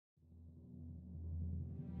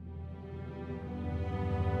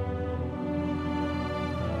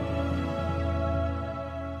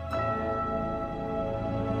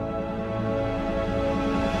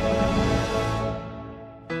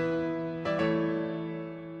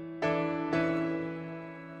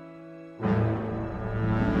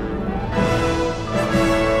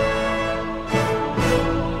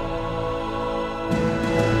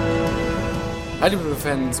Hallo liebe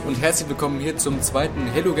Fans und herzlich willkommen hier zum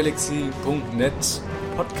zweiten HaloGalaxy.net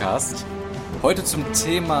Podcast. Heute zum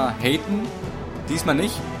Thema Haten, diesmal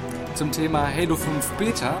nicht, zum Thema Halo 5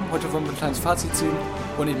 Beta. Heute wollen wir ein kleines Fazit ziehen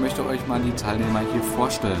und ich möchte euch mal die Teilnehmer hier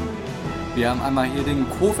vorstellen. Wir haben einmal hier den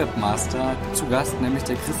Co-Webmaster zu Gast, nämlich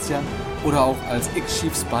der Christian oder auch als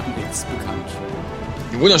X-Chief Spartan X bekannt.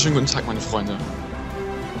 Wunderschönen guten Tag, meine Freunde.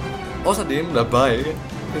 Außerdem dabei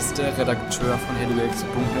ist der Redakteur von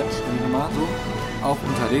HaloGalaxy.net, so, auch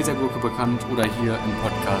unter Lasergurke bekannt oder hier im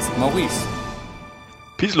Podcast Maurice.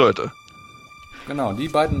 Peace, Leute. Genau, die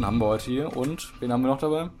beiden haben wir heute hier und wen haben wir noch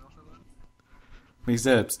dabei? Mich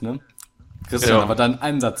selbst, ne? Christian, Ja. aber dann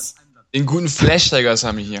einen Satz. Den guten Flash-Tigers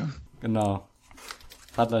haben wir hier. Genau.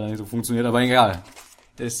 Hat leider nicht so funktioniert, aber egal.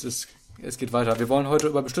 Es geht weiter. Wir wollen heute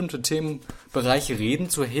über bestimmte Themenbereiche reden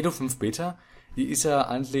zur Halo 5 Beta. Die ist ja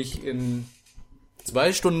eigentlich in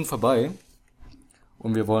 2 Stunden vorbei.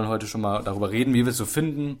 Und wir wollen heute schon mal darüber reden, wie wir es so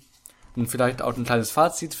finden. Und vielleicht auch ein kleines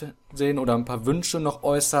Fazit sehen oder ein paar Wünsche noch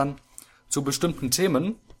äußern zu bestimmten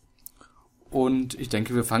Themen. Und ich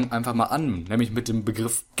denke, wir fangen einfach mal an. Nämlich mit dem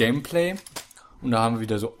Begriff Gameplay. Und da haben wir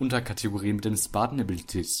wieder so Unterkategorien mit den Spartan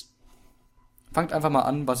Abilities. Fangt einfach mal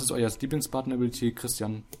an. Was ist euer Lieblings-Spartan Ability?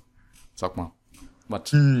 Christian, sag mal. Was?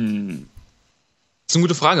 Das ist eine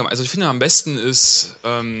gute Frage. Also ich finde, am besten ist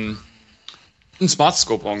ein Smart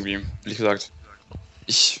Scope irgendwie, ehrlich gesagt.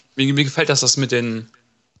 Mir gefällt das mit den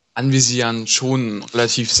Anvisieren schon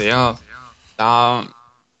relativ sehr. Ich habe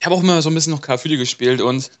auch immer so ein bisschen noch Call of Duty gespielt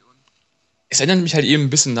und es erinnert mich halt eben ein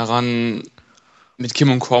bisschen daran, mit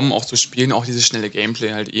Kim und Com auch zu spielen, auch dieses schnelle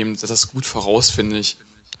Gameplay halt eben, das gut voraus, finde ich.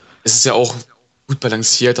 Es ist ja auch gut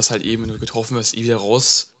balanciert, dass halt eben, wenn du getroffen wirst, wieder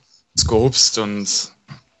raus scopest und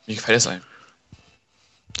mir gefällt es einfach.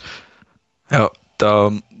 Ja,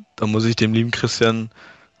 da muss ich dem lieben Christian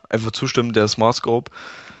einfach zustimmen. Der Smart Scope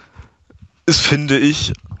ist, finde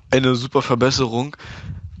ich, eine super Verbesserung.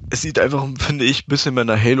 Es sieht einfach, finde ich, ein bisschen mehr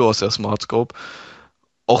nach Halo aus, der Smart Scope.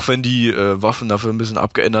 Auch wenn die Waffen dafür ein bisschen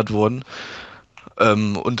abgeändert wurden.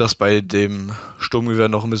 Und das bei dem Sturmgewehr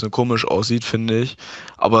noch ein bisschen komisch aussieht, finde ich.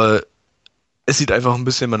 Aber es sieht einfach ein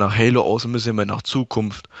bisschen mehr nach Halo aus, ein bisschen mehr nach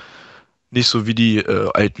Zukunft. Nicht so wie die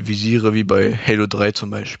alten Visiere, wie bei Halo 3 zum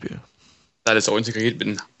Beispiel. Da das auch integriert mit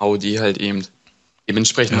dem Audi halt eben.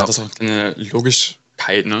 Dementsprechend hat das auch eine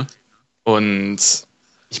Logischkeit, ne? Und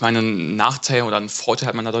ich meine, einen Nachteil oder einen Vorteil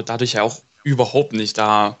hat man dadurch ja auch überhaupt nicht.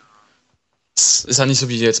 Da es ist ja nicht so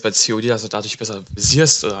wie jetzt bei COD, dass du dadurch besser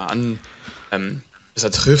visierst oder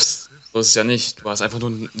besser triffst. So ist es ja nicht. Du hast einfach nur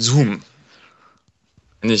einen Zoom.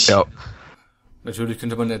 Nicht. Ja. Natürlich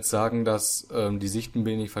könnte man jetzt sagen, dass die Sicht ein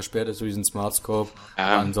wenig versperrt ist durch diesen Smart Scope. Ja,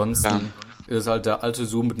 aber ansonsten ja. ist es halt der alte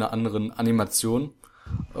Zoom mit einer anderen Animation.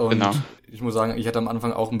 Und Genau. ich muss sagen, ich hatte am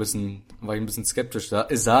Anfang auch war ich ein bisschen skeptisch da.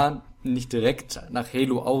 Es sah nicht direkt nach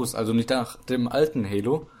Halo aus, also nicht nach dem alten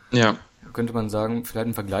Halo. Ja. Könnte man sagen, vielleicht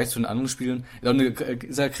im Vergleich zu den anderen Spielen.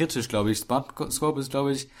 Sehr kritisch, glaube ich. Smart Scope ist,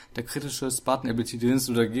 glaube ich, der kritische Spartan Ability, den es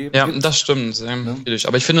da gibt. Ja, das stimmt. Natürlich.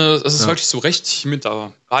 Aber ich finde, es ist wirklich so recht mit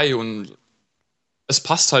dabei und es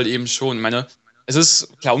passt halt eben schon. Ich meine, es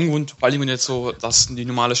ist klar ungewohnt, vor allem wenn du jetzt so die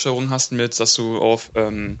normale Steuerung hast mit, dass du auf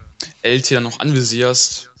LT dann noch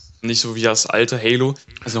anvisierst. Nicht so wie das alte Halo.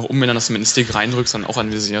 Also noch umwenden, dass du mit dem Stick reindrückst, dann auch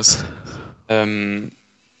anvisierst.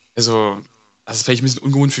 Also, das ist vielleicht ein bisschen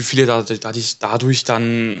ungewohnt für viele, dadurch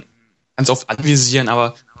dann ganz oft anvisieren,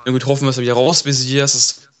 aber wenn du getroffen wirst, wieder rausvisierst,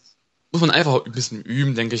 das muss man einfach ein bisschen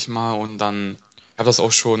üben, denke ich mal. Und dann gab das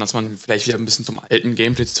auch schon, dass man vielleicht wieder ein bisschen zum alten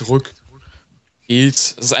Gameplay zurück geht.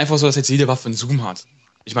 Es ist einfach so, dass jetzt jede Waffe einen Zoom hat.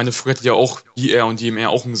 Ich meine, früher hatte ja auch IR und DMR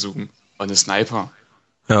auch einen Zoom. Oder eine Sniper.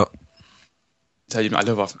 Ja. Das halt eben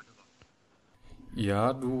alle Waffen.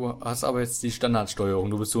 Ja, du hast aber jetzt die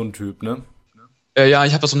Standardsteuerung. Du bist so ein Typ, ne? Ja,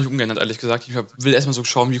 ich habe das noch nicht umgeändert, ehrlich gesagt. Ich will erstmal so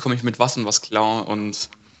schauen, wie komme ich mit was und was klar. Und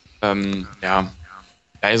ja,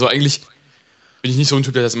 also eigentlich bin ich nicht so ein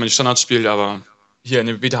Typ, der das immer die Standards spielt, aber hier in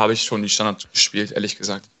der Beta habe ich schon die Standards gespielt, ehrlich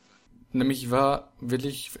gesagt. Nämlich ich war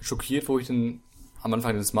wirklich schockiert, wo ich am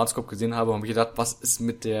Anfang den Smart Scope gesehen habe und mich gedacht, was ist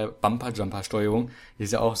mit der Bumper-Jumper-Steuerung? Die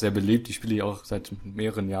ist ja auch sehr beliebt, die spiele ich auch seit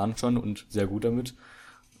mehreren Jahren schon und sehr gut damit.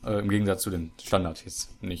 Im Gegensatz zu den Standard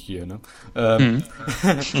jetzt, nicht hier, ne?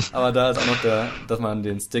 Aber da ist auch noch dass man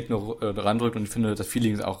den Stick noch randrückt und ich finde, das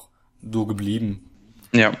Feeling ist auch so geblieben.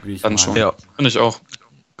 Ja, wie ich dann mag. schon. Ja. Finde ich auch.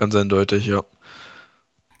 Ganz eindeutig, ja.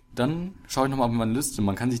 Dann schaue ich nochmal auf meine Liste.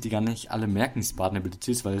 Man kann sich die gar nicht alle merken, die Spartan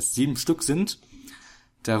Abilities, weil es 7 Stück sind.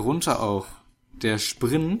 Darunter auch der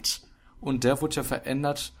Sprint und der wurde ja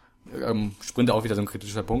verändert. Sprint auch wieder so ein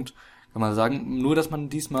kritischer Punkt. Kann man sagen, nur dass man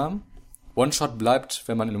diesmal One-Shot bleibt,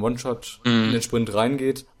 wenn man in den One-Shot in den Sprint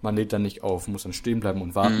reingeht. Man lädt dann nicht auf, muss dann stehen bleiben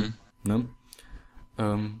und warten. Ne?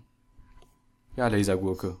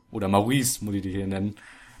 Lasergurke. Oder Maurice, muss ich die hier nennen.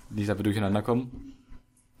 Nicht, dass wir durcheinander kommen.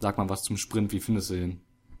 Sag mal was zum Sprint, wie findest du den?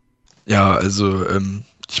 Ja, also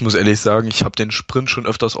ich muss ehrlich sagen, ich habe den Sprint schon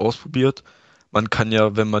öfters ausprobiert. Man kann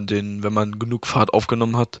ja, wenn man genug Fahrt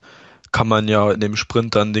aufgenommen hat, kann man ja in dem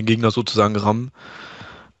Sprint dann den Gegner sozusagen rammen.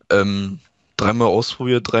 Dreimal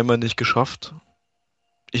ausprobiert, dreimal nicht geschafft.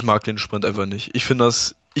 Ich mag den Sprint einfach nicht.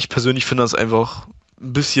 Ich persönlich finde das einfach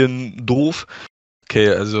ein bisschen doof. Okay,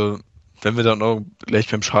 also wenn wir dann auch gleich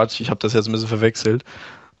beim Chart, ich habe das jetzt ein bisschen verwechselt.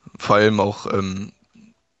 Vor allem auch,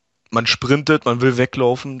 man sprintet, man will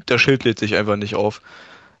weglaufen, der Schild lädt sich einfach nicht auf.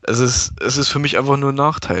 Es ist für mich einfach nur ein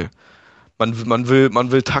Nachteil. Man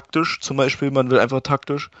will taktisch, zum Beispiel, man will einfach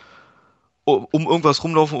taktisch um irgendwas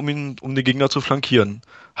rumlaufen, um den Gegner zu flankieren.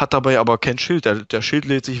 Hat dabei aber kein Schild. Der Schild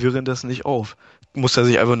lädt sich währenddessen nicht auf. Muss er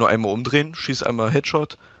sich einfach nur einmal umdrehen, schießt einmal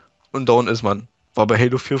Headshot und down ist man. War bei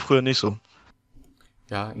Halo 4 früher nicht so.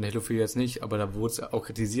 Ja, in Halo 4 jetzt nicht, aber da wurde es auch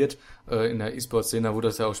kritisiert. In der E-Sport-Szene wurde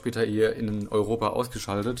das ja auch später hier in Europa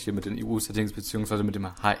ausgeschaltet, hier mit den EU-Settings beziehungsweise mit dem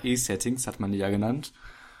HE-Settings, hat man die ja genannt.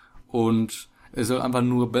 Und es soll einfach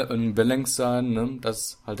nur ein Balance sein, ne,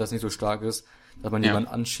 dass halt das nicht so stark ist, dass man jemanden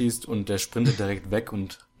anschießt und der sprintet direkt weg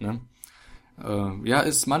und, ne.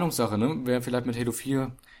 Ist Meinungssache, ne. Wer vielleicht mit Halo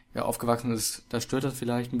 4 aufgewachsen ist, da stört das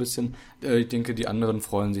vielleicht ein bisschen. Ich denke, die anderen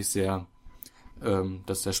freuen sich sehr,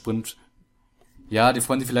 dass der Sprint, die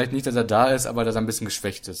freuen sich vielleicht nicht, dass er da ist, aber dass er ein bisschen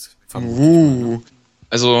geschwächt ist.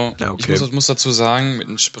 Also, Ja, okay. ich muss dazu sagen, mit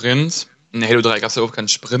einem Sprint, in Halo 3 gab es ja auch kein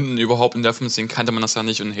Sprinten überhaupt in der 5, deswegen kannte man das ja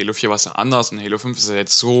nicht, und in Halo 4 war es ja anders, in Halo 5 ist es ja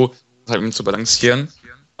jetzt so, halt um zu balancieren.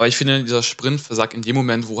 Aber ich finde, dieser Sprint versagt in dem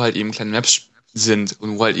Moment, wo halt eben kleine Maps sind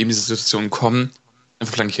und wo halt eben diese Situationen kommen,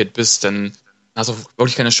 einfach flankiert bist, denn dann hast du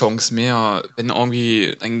wirklich keine Chance mehr, wenn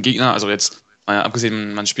irgendwie dein Gegner, also jetzt, mal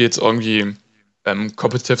abgesehen, man spielt jetzt irgendwie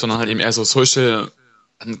competitive, sondern halt eben eher so social,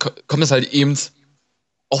 dann kommt es halt eben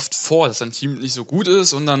oft vor, dass dein Team nicht so gut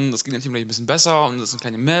ist und dann das Gegner-Team gleich ein bisschen besser und das ist eine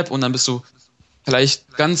kleine Map und dann bist du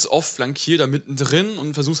vielleicht ganz oft flankiert da mittendrin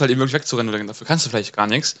und versuchst halt eben wirklich wegzurennen oder dafür kannst du vielleicht gar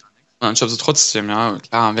nichts. Und dann schaffst du trotzdem, ja,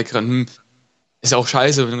 klar, wegrennen, ist ja auch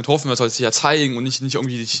scheiße, wenn du getroffen wirst, sollst du dich ja zeigen und nicht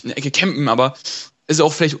irgendwie dich in der Ecke campen, aber ist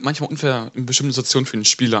auch vielleicht manchmal unfair in bestimmten Situationen für den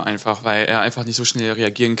Spieler einfach, weil er einfach nicht so schnell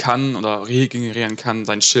reagieren kann oder regenerieren kann,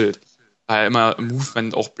 sein Schild. Weil er immer im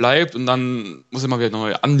Movement auch bleibt und dann muss er immer wieder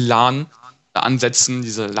neu anladen, ansetzen,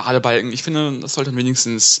 diese Ladebalken. Ich finde, das sollte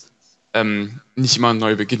wenigstens nicht immer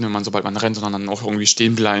neu beginnen, wenn man sobald man rennt, sondern dann auch irgendwie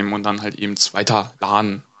stehen bleiben und dann halt eben weiter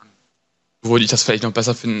laden. Würde ich das vielleicht noch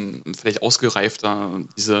besser finden, vielleicht ausgereifter,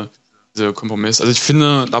 diese Kompromiss. Also ich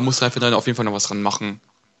finde, da muss Reife dann auf jeden Fall noch was dran machen.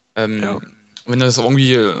 Wenn das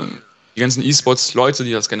irgendwie die ganzen E-Sports-Leute,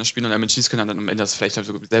 die das gerne spielen und MMGs können dann am Ende das vielleicht halt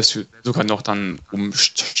selbst sogar noch dann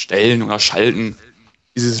umstellen oder schalten,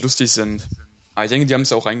 die sie lustig sind. Aber ich denke, die haben es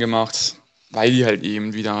ja auch reingemacht, weil die halt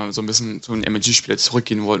eben wieder so ein bisschen zu einem MMG-Spieler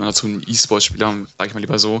zurückgehen wollten oder zu einem E-Sports-Spieler, sag ich mal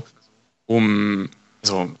lieber so, um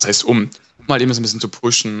halt eben so ein bisschen zu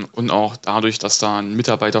pushen und auch dadurch, dass da ein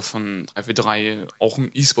Mitarbeiter von 343 auch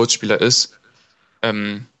ein E-Sports-Spieler ist,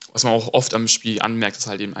 was man auch oft am Spiel anmerkt, dass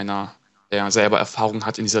halt eben einer, der selber Erfahrung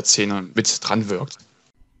hat in dieser Szene, mit dran wirkt.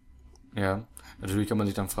 Ja, natürlich kann man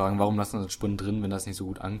sich dann fragen, warum lassen wir den Sprint drin, wenn das nicht so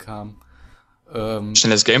gut ankam.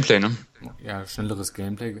 Schnelles Gameplay, ne? Ja, schnelleres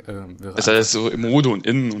Gameplay wäre. Das heißt so im Mode und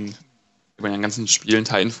innen und über den ganzen Spielen,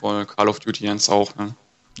 Titanfall, Call of Duty jetzt auch, ne?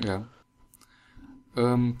 Ja.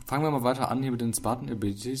 Fangen wir mal weiter an hier mit den Spartan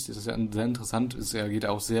Abilities. Das ist ja sehr interessant. Er geht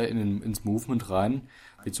auch sehr ins Movement rein.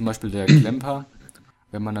 Wie zum Beispiel der Klemper.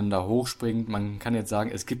 Wenn man dann da hochspringt, man kann jetzt sagen,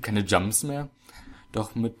 es gibt keine Jumps mehr.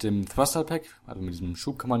 Doch mit dem Thruster Pack, also mit diesem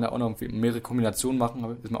Schub, kann man da auch noch mehrere Kombinationen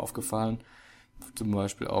machen, ist mir aufgefallen. Zum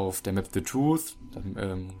Beispiel auf der Map The Truth,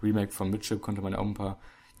 dem Remake von Midship, konnte man ja auch ein paar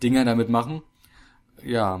Dinge damit machen.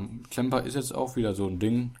 Ja, Klemper ist jetzt auch wieder so ein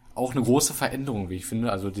Ding. Auch eine große Veränderung, wie ich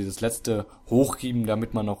finde. Also dieses letzte Hochheben,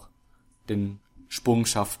 damit man noch den Sprung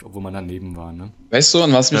schafft, obwohl man daneben war, ne? Weißt du,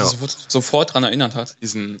 an was mich sofort dran erinnert hat,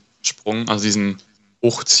 diesen Sprung, also diesen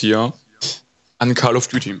Hochzieher, an Call of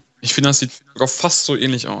Duty. Ich finde, das sieht sogar fast so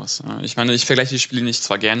ähnlich aus. Ich meine, ich vergleiche die Spiele nicht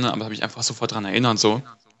zwar gerne, aber habe ich einfach sofort dran erinnert, so.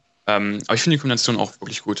 Aber ich finde die Kombination auch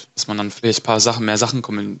wirklich gut, dass man dann vielleicht ein paar mehr Sachen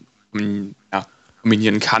kombinieren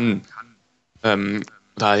kann. Oder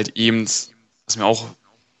halt eben, was mir auch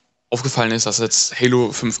aufgefallen ist, dass jetzt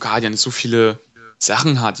Halo 5 Guardian so viele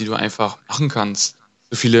Sachen hat, die du einfach machen kannst.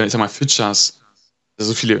 So viele, ich sag mal, Features.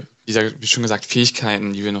 So viele, wie schon gesagt,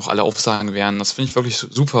 Fähigkeiten, die wir noch alle aufsagen werden. Das finde ich wirklich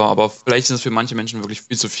super, aber vielleicht ist das für manche Menschen wirklich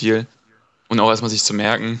viel zu viel. Und auch erstmal sich zu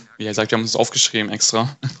merken. Wie er sagt, wir haben uns aufgeschrieben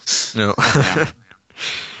extra. Ja.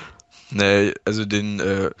 Nee, also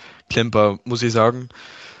den Klemper, muss ich sagen,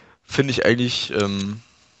 finde ich eigentlich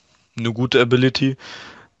eine gute Ability,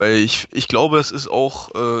 weil ich glaube, es ist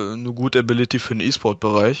auch eine gute Ability für den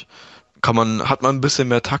E-Sport-Bereich. Hat man ein bisschen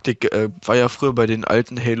mehr Taktik, war ja früher bei den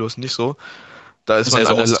alten Halos nicht so. Da ist Muss ja man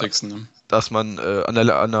so an der, austricksen, ne? dass man an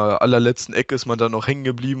der allerletzten Ecke ist man dann noch hängen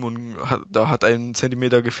geblieben und da hat ein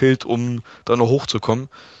Zentimeter gefehlt, um da noch hochzukommen.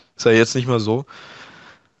 Ist ja jetzt nicht mehr so.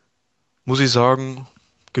 Muss ich sagen,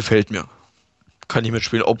 gefällt mir. Kann ich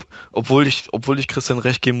mitspielen. Obwohl ich Christian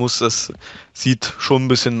recht geben muss, das sieht schon ein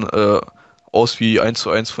bisschen aus wie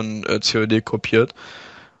 1:1 von COD kopiert.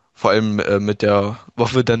 Vor allem mit der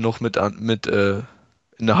Waffe dann noch in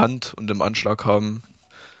der Hand und im Anschlag haben.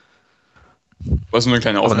 Was nur eine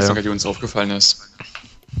kleine Aber Aufmerksamkeit, naja. die uns aufgefallen ist.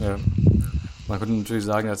 Ja. Man könnte natürlich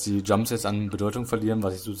sagen, dass die Jumps jetzt an Bedeutung verlieren,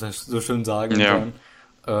 was ich so schön sage. Ja.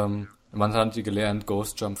 Man hat die gelernt,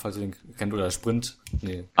 Ghost Jump, falls ihr den kennt, oder Sprint.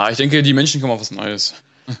 Nee, Ich denke, die Menschen kommen auf was Neues.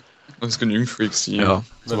 Und es genügend Freaks, die Ja. werden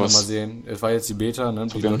wir mal sowas. sehen. Es war jetzt die Beta, ne?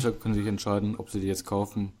 Die Okay. Leute können sich entscheiden, ob sie die jetzt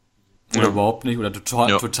kaufen oder Ja. überhaupt nicht oder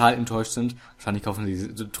Ja. total enttäuscht sind. Wahrscheinlich kaufen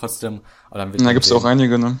sie trotzdem, aber dann wird Da man gibt's sehen, auch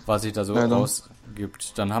einige, ne? was sich da so Leider.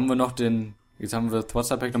 ausgibt. Dann haben wir noch jetzt haben wir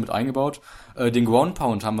Throttler Pack noch mit eingebaut. Den Ground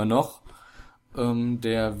Pound haben wir noch.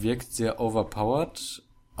 Der wirkt sehr overpowered,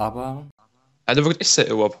 aber Der wirkt echt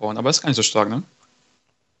sehr overpowered, aber ist gar nicht so stark, ne?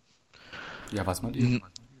 ja, was meint ihr?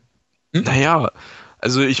 Naja,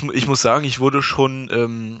 also ich muss sagen, ich wurde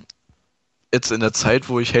schon jetzt in der Zeit,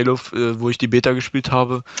 wo ich die Beta gespielt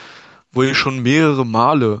habe, wurde ich schon mehrere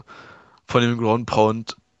Male von dem Ground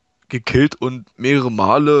Pound gekillt und mehrere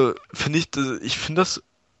Male ich finde das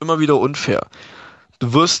immer wieder unfair.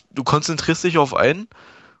 Du konzentrierst dich auf einen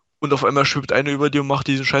und auf einmal schwebt einer über dir und macht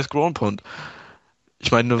diesen scheiß Ground Pound.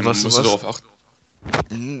 Ich meine, Dann musst du darauf achten.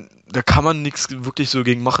 da kann man nichts wirklich so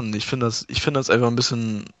gegen machen. Ich finde das einfach ein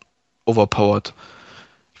bisschen overpowered.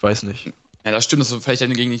 Ich weiß nicht. Ja, das stimmt, dass du vielleicht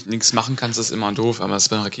dagegen nichts machen kannst, ist immer doof, aber das ist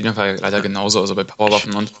bei Raketenfall leider genauso, also bei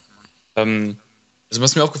Powerwaffen und also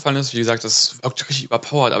was mir aufgefallen ist, wie gesagt, das wirkt richtig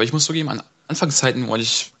überpowered, aber ich muss zugeben, an Anfangszeiten war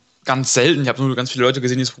ich ganz selten, ich habe nur ganz viele Leute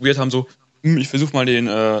gesehen, die es probiert haben, so, ich versuche mal den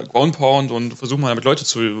Ground Pound und versuche mal damit Leute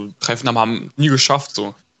zu treffen, aber haben nie geschafft,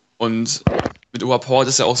 so. Und mit Overpowered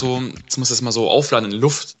ist ja auch so, jetzt muss das mal so aufladen in der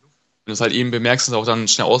Luft. Wenn du es halt eben bemerkst, ist auch dann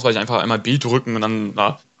schnell ausweichen, einfach einmal B drücken und dann,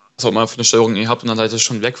 was auch immer für eine Steuerung ihr habt und dann seid ihr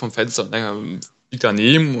schon weg vom Fenster und fliegt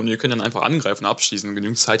daneben und ihr könnt dann einfach angreifen, abschießen.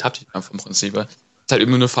 Genügend Zeit habt ihr einfach im Prinzip. Es ist halt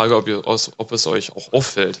eben nur eine Frage, ob es euch auch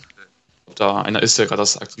auffällt. Ob da einer ist, der gerade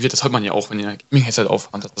das aktiviert. Das hört man ja auch, wenn ihr Gaming-Headset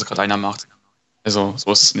aufhabt, dass das gerade einer macht. Also,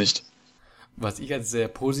 so ist es nicht. Was ich als sehr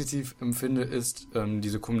positiv empfinde, ist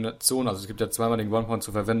diese Kombination. Also es gibt ja zweimal den One Point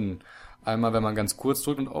zu verwenden. Einmal, wenn man ganz kurz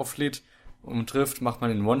drückt und auflädt und trifft, macht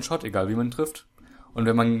man den One-Shot, egal wie man trifft. Und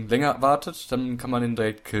wenn man länger wartet, dann kann man den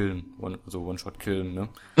direkt killen. Also One-Shot killen, ne?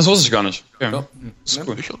 Das wusste ich gar nicht. Okay. Ja, Das ist ne?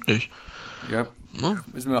 cool. Ich auch nicht. Ja,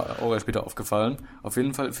 ist mir auch erst später aufgefallen. Auf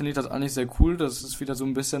jeden Fall finde ich das eigentlich sehr cool. Das ist wieder so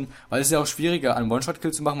ein bisschen, weil es ist ja auch schwieriger, einen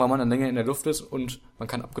One-Shot-Kill zu machen, weil man dann länger in der Luft ist und man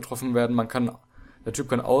kann abgetroffen werden, der Typ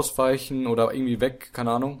kann ausweichen oder irgendwie weg,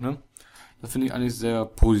 keine Ahnung, ne? Das finde ich eigentlich sehr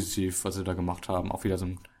positiv, was sie da gemacht haben. Auch wieder so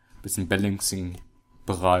ein bisschen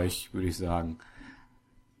Balancing-Bereich, würde ich sagen.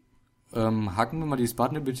 Haken wir mal die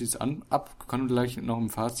Spartan-Abilities ab, können wir gleich noch im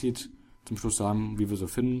Fazit zum Schluss sagen, wie wir so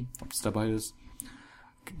finden, ob es dabei ist.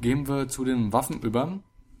 Gehen wir zu den Waffen über.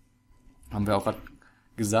 Haben wir auch gerade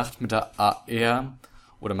gesagt, mit der AR,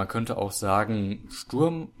 oder man könnte auch sagen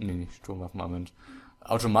Sturmwaffen, Moment.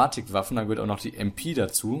 Automatikwaffen, da gehört auch noch die MP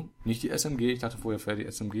dazu. Nicht die SMG, ich dachte vorher wäre die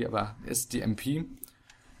SMG, aber ist die MP.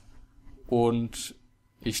 Und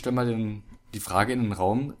ich stelle mal die Frage in den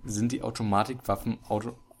Raum, sind die Automatikwaffen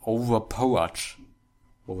overpowered?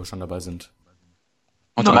 Wo wir schon dabei sind.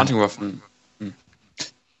 Automatikwaffen.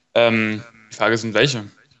 Die Frage sind welche?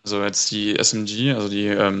 Also jetzt die SMG, also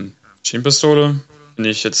die Schienenpistole, finde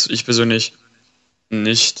ich persönlich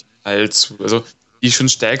nicht allzu, also die ist schon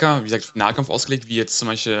stärker, wie gesagt, für Nahkampf ausgelegt, wie jetzt zum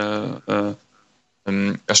Beispiel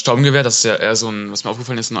das Sturmgewehr, das ist ja eher so ein, was mir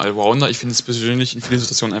aufgefallen ist, ein Allrounder. Ich finde es persönlich in vielen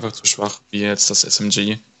Situationen einfach zu schwach, wie jetzt das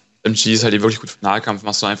SMG. SMG ist halt wirklich gut für Nahkampf,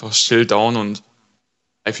 machst du einfach still down und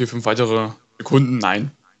 3, 4, 5 weitere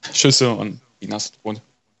Sekunden, Schüsse und Gegner ist tot.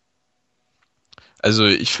 Also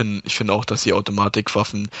ich finde auch, dass die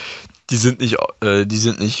Automatikwaffen, die sind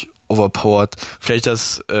nicht overpowered.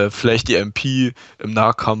 Vielleicht die MP im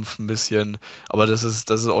Nahkampf ein bisschen, aber das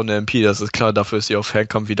ist auch eine MP, das ist klar, dafür ist sie auf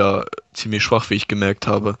Fernkampf wieder ziemlich schwach, wie ich gemerkt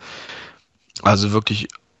habe. Also wirklich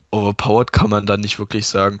overpowered kann man da nicht wirklich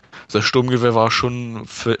sagen. Das Sturmgewehr war schon,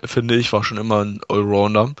 finde ich, war schon immer ein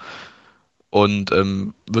Allrounder und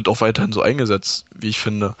wird auch weiterhin so eingesetzt, wie ich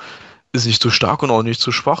finde. Ist nicht zu stark und auch nicht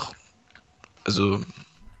zu schwach. Also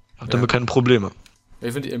hat damit keine Probleme.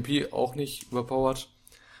 Ich finde die MP auch nicht überpowered.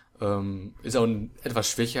 Ist auch etwas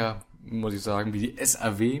schwächer, muss ich sagen, wie die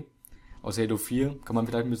SAW aus Halo 4. Kann man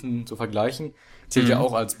vielleicht ein bisschen so vergleichen. Zählt ja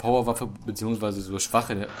auch als Powerwaffe, beziehungsweise so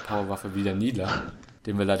schwache Powerwaffe wie der Needler,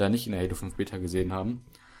 den wir leider nicht in der Halo 5 Beta gesehen haben.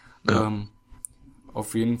 Ja.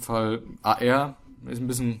 Auf jeden Fall, AR ist ein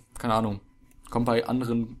bisschen, keine Ahnung, kommt bei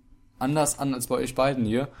anderen anders an als bei euch beiden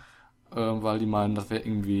hier, weil die meinen, das wäre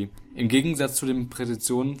irgendwie im Gegensatz zu den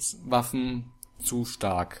Präzisionswaffen zu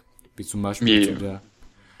stark. Wie zum Beispiel zu der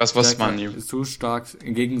Was meinen die? ist zu stark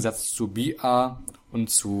im Gegensatz zu BR und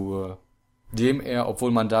zu DMR,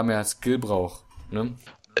 obwohl man da mehr Skill braucht. Ne?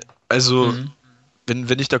 Also,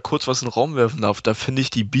 wenn ich da kurz was in den Raum werfen darf, da finde ich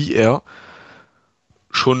die BR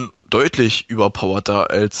schon deutlich überpowerter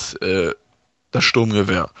als das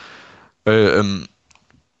Sturmgewehr. Weil,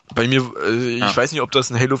 bei mir, ich weiß nicht, ob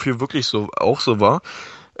das in Halo 4 wirklich auch so war.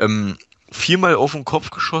 4-mal auf den Kopf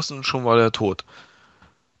geschossen, schon war der tot.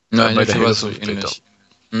 Nein, bei der war Halo so 5 ähnlich.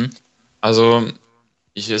 Also,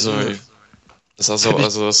 das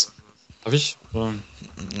hab ich?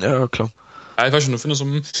 Ja, klar. Ja, ich weiß schon, du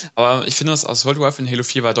findest aber ich finde das Assault Rifle in Halo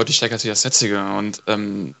 4 war deutlich stärker als das jetzige und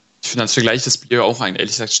ich finde als Vergleich das Bier auch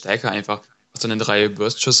ehrlich gesagt stärker einfach. Du hast dann 3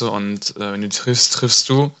 Burstschüsse und wenn du triffst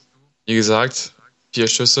du, wie gesagt, 4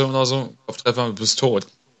 Schüsse oder so, Kopftreffer, du bist tot.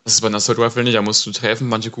 Das ist bei einer Assault Rifle nicht, da musst du treffen,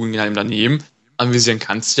 manche Kugeln gehen einem daneben. Anvisieren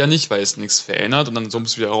kannst du ja nicht, weil es nichts verändert und dann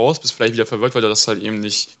zoomst du wieder raus, bist vielleicht wieder verwirrt, weil du das halt eben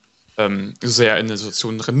nicht so sehr in der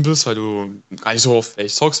Situation drin bist, weil du gar nicht so auf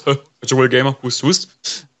echt zockst, Virtual Gamer,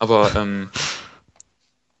 tust. Aber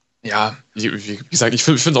ja, wie gesagt, ich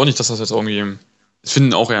finde auch nicht, dass das jetzt irgendwie. Ich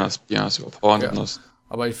finde auch eher, das überpowernd und das.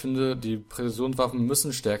 Aber ich finde, die Präzisionswaffen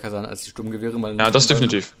müssen stärker sein als die Sturmgewehre. Ja, das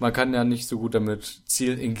definitiv. Man kann ja nicht so gut damit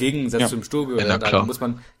zielen, im Gegensatz zum Sturmgewehr. Ja, da muss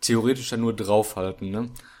man theoretisch ja nur draufhalten, ne?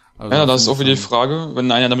 Also Ja, das ist auch wieder die Frage,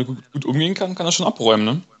 wenn einer damit gut umgehen kann er schon abräumen,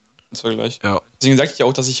 ne? Das Vergleich. Ja. Deswegen sage ich ja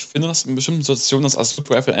auch, dass ich finde, dass in bestimmten Situationen das Assault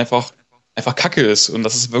Rifle einfach Kacke ist. Und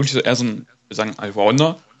das ist wirklich eher so ein, wir sagen,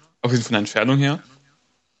 Allrounder, auch von der Entfernung her.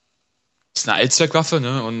 Das ist eine Allzweckwaffe,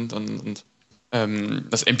 ne? Und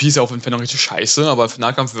das MP ist ja auf Entfernung richtig scheiße, aber für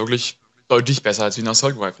Nahkampf wirklich deutlich besser als wie ein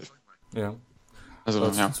Assault Rifle. Ja. Also,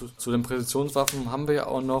 ja. Zu den Präzisionswaffen haben wir ja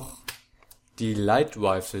auch noch die Light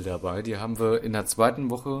Rifle dabei. Die haben wir in der zweiten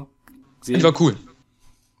Woche Die war cool.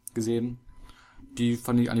 gesehen. Die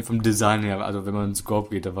fand ich eigentlich vom Design her, also wenn man ins Scope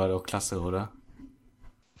geht, da war doch klasse, oder?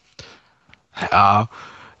 Ja,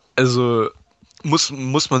 also muss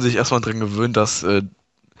man sich erstmal dran gewöhnen, dass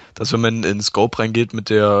wenn man in Scope reingeht mit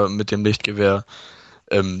dem Lichtgewehr,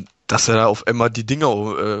 dass da auf einmal die Dinger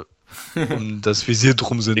um das Visier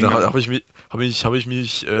drum sind. Da habe ich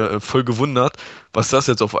mich voll gewundert, was das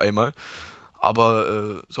jetzt auf einmal.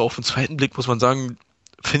 Aber so auf den zweiten Blick muss man sagen,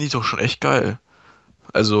 finde ich doch schon echt geil.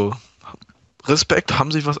 Also Respekt,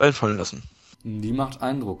 haben sich was einfallen lassen. Die macht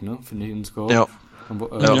Eindruck, ne? Finde ich im Scope. Ja.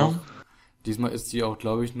 Ja. Diesmal ist die auch,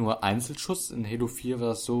 glaube ich, nur Einzelschuss. In Halo 4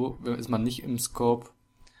 war es so, ist man nicht im Scope.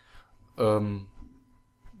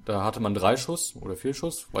 Da hatte man 3 Schuss oder 4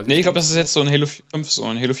 Schuss. Nee, ich glaube, das ist jetzt so in Halo 5 so.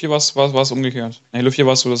 In Halo 4 war es umgekehrt. In Halo 4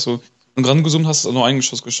 war es so, dass du rangezoomt hast, nur einen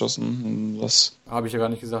Schuss geschossen. Das habe ich ja gar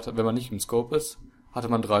nicht gesagt, wenn man nicht im Scope ist, hatte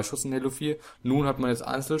man 3 Schuss in Halo 4. Nun hat man jetzt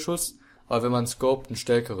Einzelschuss, aber wenn man scoped, einen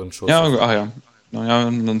stärkeren Schuss. Ja, ja. Naja,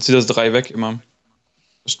 dann zieht das 3 weg immer.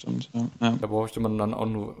 Das stimmt, ja. Da brauchte man dann auch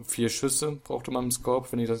nur 4 Schüsse, brauchte man im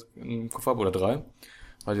Scope, wenn ich das im Kopf habe, oder 3.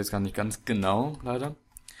 Weiß ich jetzt gar nicht ganz genau, leider.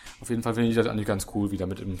 Auf jeden Fall finde ich das eigentlich ganz cool, wieder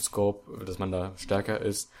mit im Scope, dass man da stärker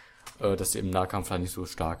ist, dass die im Nahkampf halt nicht so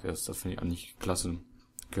stark ist. Das finde ich eigentlich klasse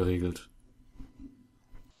geregelt.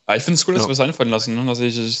 Ja, ich finde es cool, dass wir es einfallen lassen, ne? Dass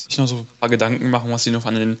ich noch so ein paar Gedanken machen, was die noch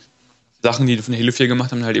an den Sachen, die von Halo 4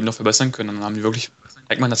 gemacht haben, halt eben noch verbessern können. Dann haben die wirklich,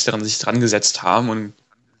 merkt man, dass sie sich dran gesetzt haben und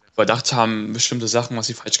überdacht haben, bestimmte Sachen, was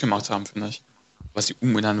sie falsch gemacht haben, finde ich. Was sie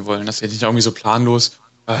umändern wollen. Dass sie nicht irgendwie so planlos,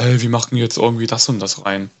 wie machen jetzt irgendwie das und das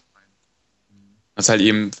rein. Dass halt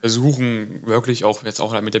eben versuchen, wirklich auch jetzt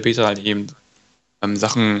auch mit der Beta halt eben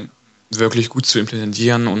Sachen wirklich gut zu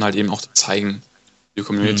implementieren und halt eben auch zu zeigen, die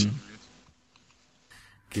Community.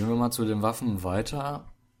 Gehen wir mal zu den Waffen weiter.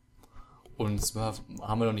 Und zwar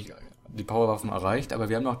haben wir noch nicht die Powerwaffen erreicht, aber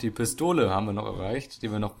wir haben noch die Pistole erreicht,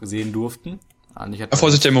 die wir noch sehen durften.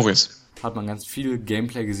 Vorsicht, der Maurice. Hat man ganz viel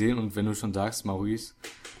Gameplay gesehen und wenn du schon sagst, Maurice,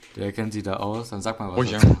 der kennt sich da aus, dann sag mal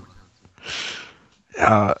was.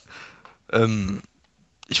 Ja,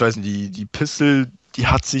 ich weiß nicht, die Pistol, die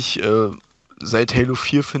hat sich seit Halo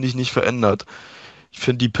 4, finde ich, nicht verändert. Ich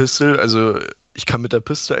finde die Pistol, also ich kann mit der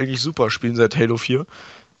Pistol eigentlich super spielen seit Halo 4,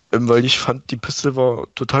 weil ich fand, die Pistol war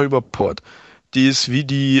total überpowered. Die ist wie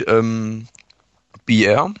die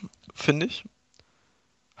BR, finde ich.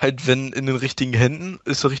 halt, wenn in den richtigen Händen,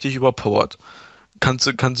 ist er richtig überpowered. Kannst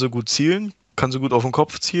du gut zielen, kannst du gut auf den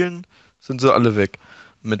Kopf zielen, sind sie alle weg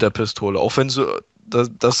mit der Pistole. Auch wenn sie,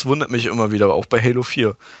 das wundert mich immer wieder, auch bei Halo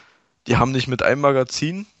 4. Die haben nicht mit einem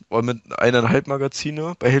Magazin oder mit 1,5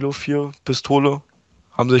 Magazine bei Halo 4 Pistole,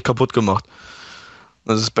 haben sich kaputt gemacht.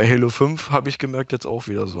 Das ist bei Halo 5, habe ich gemerkt, jetzt auch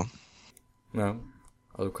wieder so. Ja,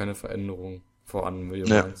 also keine Veränderung voran, wie du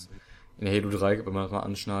Ja. meinst. In Halo 3, wenn man das mal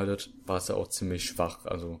anschneidet, war es ja auch ziemlich schwach.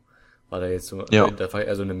 Also war da jetzt so, Ja. da war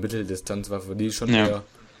eher so eine Mitteldistanzwaffe, die schon Ja. eher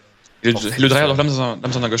Halo 3 hat auch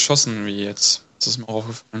langsamer geschossen, wie jetzt. Das ist mir auch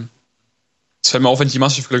aufgefallen. Es fällt mir auf, wenn ich die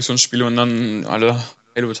Master Chief Kollektion spiele und dann alle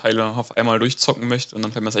Halo-Teile auf einmal durchzocken möchte. Und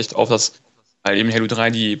dann fällt mir das echt auf, dass halt eben Halo 3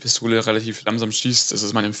 die Pistole relativ langsam schießt. Das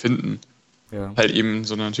ist mein Empfinden. ja. Halt eben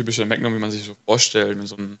so eine typische Magnum, wie man sich so vorstellt, mit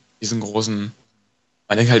so einem riesengroßen,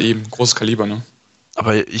 man denkt halt eben, großes Kaliber, ne?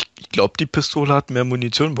 Aber ich glaube, die Pistole hat mehr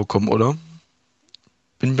Munition bekommen, oder?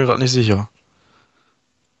 Bin mir gerade nicht sicher.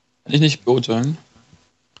 Kann ich nicht beurteilen.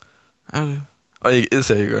 Ist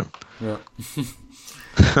ja egal. Ja.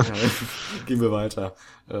 Ja, gehen wir weiter.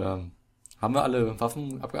 Haben wir alle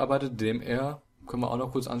Waffen abgearbeitet? DMR können wir auch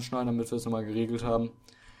noch kurz anschneiden, damit wir es nochmal geregelt haben.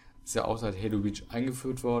 Ist ja auch seit Halo Reach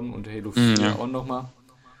eingeführt worden und Halo 4 Ja. auch nochmal.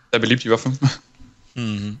 Sehr beliebt, die Waffe.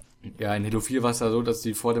 Mhm. Ja, in Halo 4 war es ja so, dass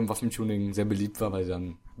die vor dem Waffentuning sehr beliebt war, weil sie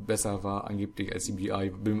dann besser war, angeblich als die BA.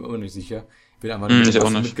 Ich bin mir immer nicht sicher. Ich bin einfach Ich auch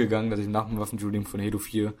nicht. mitgegangen, dass ich nach dem Waffentuning von Halo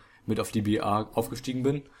 4 mit auf die BA aufgestiegen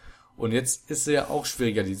bin. Und jetzt ist sie ja auch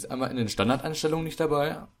schwieriger. Die ist einmal in den Standardeinstellungen nicht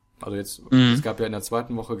dabei. Also jetzt, es gab ja in der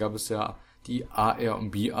zweiten Woche gab es ja die AR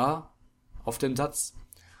und BA auf dem Satz.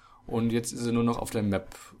 Und jetzt ist sie nur noch auf der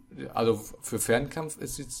Map. Also für Fernkampf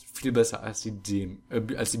ist sie jetzt viel besser als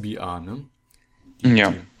als die BA, ne?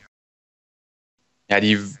 Ja. Ja,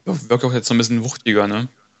 die wirkt auch jetzt so ein bisschen wuchtiger, ne?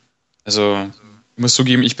 Also, ich muss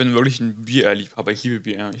zugeben, ich bin wirklich ein BR-Liebhaber. Ich liebe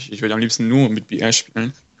BR. Ich will am liebsten nur mit BR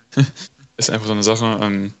spielen. Ist einfach so eine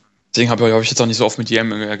Sache. Deswegen habe ich jetzt auch nicht so oft mit DM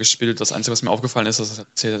gespielt. Das Einzige, was mir aufgefallen ist, dass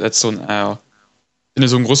er jetzt so einen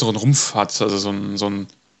größeren Rumpf hat. Also so ein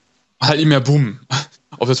halt eben mehr Boom.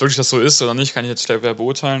 Ob das wirklich das so ist oder nicht, kann ich jetzt schwer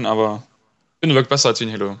beurteilen, aber ich finde, wirkt besser als wie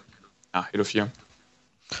in Halo 4.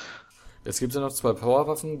 Jetzt gibt es ja noch zwei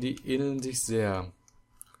Powerwaffen, die ähneln sich sehr.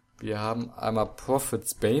 Wir haben einmal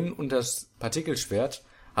Prophet's Bane und das Partikelschwert.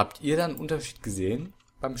 Habt ihr da einen Unterschied gesehen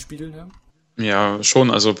beim Spielen? Ja? Ja,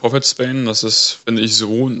 schon. Also Prophet's Bane, das ist, finde ich,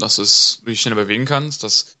 so, dass es dich schneller bewegen kannst.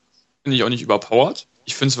 Das finde ich auch nicht überpowered.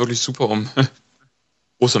 Ich finde es wirklich super, um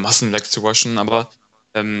große Massen wegzuwaschen, aber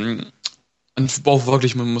man braucht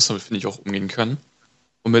wirklich, man muss damit, finde ich, auch umgehen können.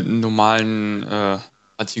 Und mit einem normalen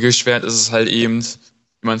Partikelschwert ist es halt eben,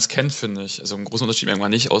 wie man es kennt, finde ich. Also einen großen Unterschied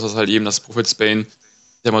irgendwann nicht, außer dass halt eben das Prophet's Bane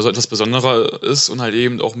ja mal so etwas Besonderer ist und halt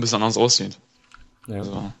eben auch ein bisschen anders aussieht. Ja.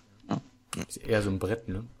 Also, Ist eher so ein Brett,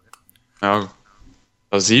 ne? ja,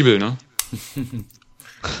 das Säbel, ne?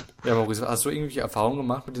 Ja, Maurice, hast du irgendwelche Erfahrungen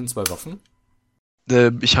gemacht mit den zwei Waffen?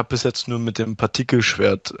 Ich habe bis jetzt nur mit dem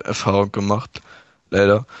Partikelschwert Erfahrung gemacht,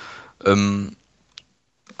 leider.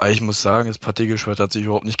 Aber ich muss sagen, das Partikelschwert hat sich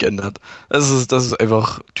überhaupt nicht geändert. Das ist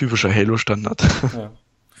einfach typischer Halo-Standard. Ja.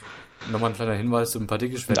 Nochmal ein kleiner Hinweis zum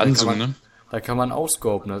Partikelschwert. Mit Anzug, ne? Da kann man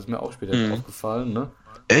ausscopen, das ist mir auch später aufgefallen, ne?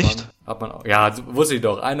 Echt? Hat man auch, ja, wusste ich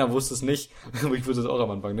doch. Einer wusste es nicht, aber ich wusste es auch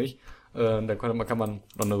am Anfang nicht. Da kann man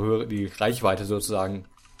noch eine höhere, die Reichweite sozusagen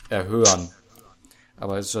erhöhen.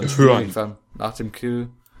 Aber es ist schon schwierig, weil nach dem Kill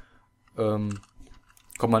kommt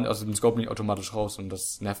man aus dem Scope nicht automatisch raus und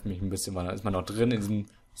das nervt mich ein bisschen, weil dann ist man noch drin in diesem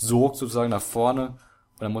Sog sozusagen nach vorne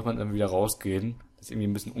und dann muss man dann wieder rausgehen. Das ist irgendwie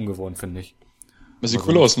ein bisschen ungewohnt, finde ich. Das sieht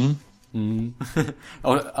cool aus, ne?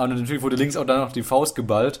 Aber natürlich wurde links auch dann noch die Faust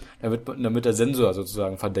geballt, damit der Sensor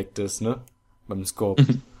sozusagen verdeckt ist, ne? Beim Scope.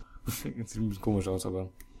 Sieht ein bisschen komisch aus, aber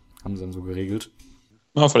haben sie dann so geregelt.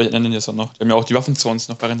 Ja, vielleicht ändern die das auch noch. Die haben ja auch die Waffenzones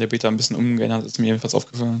noch während der Beta ein bisschen umgeändert, ist mir jedenfalls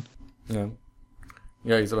aufgefallen. Ja.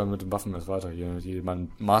 Ja, jetzt aber mit den Waffen ist weiter hier. Die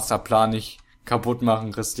meinen Masterplan nicht kaputt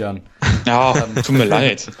machen, Christian. Ja, tut mir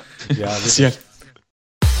leid. Ja, Passiert.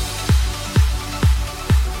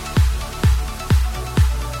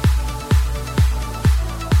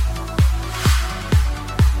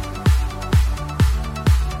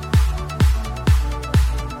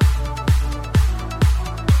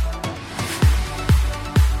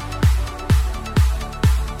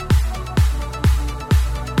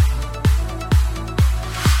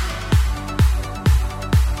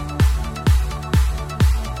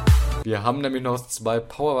 wir haben nämlich noch zwei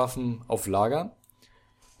Powerwaffen auf Lager.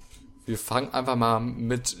 Wir fangen einfach mal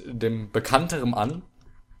mit dem Bekannteren an.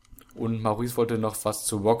 Und Maurice wollte noch was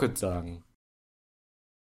zu Rocket sagen.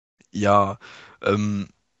 Ja,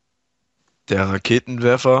 der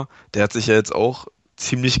Raketenwerfer, der hat sich ja jetzt auch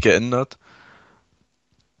ziemlich geändert.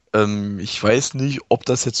 Ich weiß nicht, ob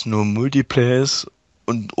das jetzt nur Multiplayer ist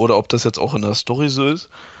oder ob das jetzt auch in der Story so ist.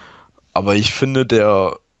 Aber ich finde,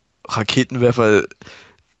 der Raketenwerfer,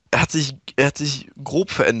 er hat sich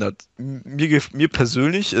grob verändert. Mir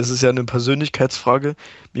persönlich, es ist ja eine Persönlichkeitsfrage,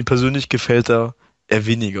 mir persönlich gefällt er eher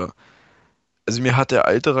weniger. Also mir hat der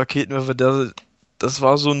alte Raketenwerfer, das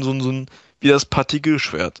war wie das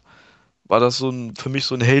Partikelschwert. War das für mich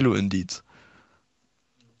so ein Halo-Indiz.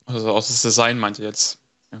 Also aus das Design meinte jetzt.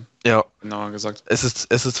 Ja, Ja, genauer gesagt. es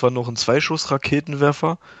ist zwar noch ein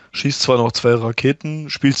Zweischuss-Raketenwerfer, schießt zwar noch 2 Raketen,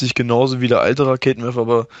 spielt sich genauso wie der alte Raketenwerfer,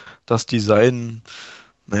 aber das Design,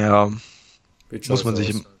 naja, Sieht muss man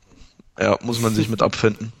scheiße sich, aus. muss man sich mit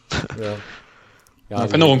abfinden. Ja. Ja, Die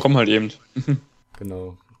Veränderungen kommen halt eben.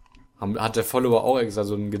 genau. Hat der Follower auch extra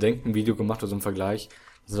so ein Gedenkenvideo gemacht, also im Vergleich,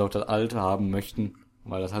 dass sie auch das Alte haben möchten,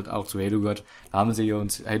 weil das halt auch zu Halo gehört. Da haben sie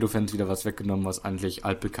uns Halo-Fans wieder was weggenommen, was eigentlich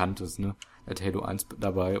altbekannt ist, ne? Er hat Halo 1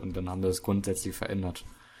 dabei und dann haben wir das grundsätzlich verändert.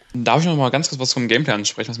 Darf ich noch mal ganz kurz was vom Gameplay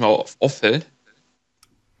ansprechen, was mir auffällt?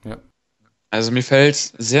 Ja. Also mir fällt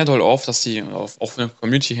sehr doll auf, dass auch von der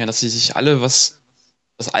Community her, dass die sich alle das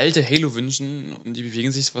alte Halo wünschen und die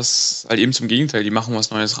bewegen sich was halt eben zum Gegenteil. Die machen was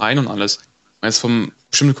Neues rein und alles. Und jetzt vom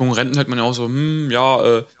bestimmten Konkurrenten hört man ja auch so,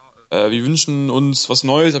 wir wünschen uns was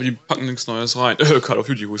Neues, aber die packen nichts Neues rein. Call of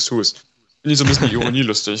Duty, who's who's. Finde ich so ein bisschen die Ironie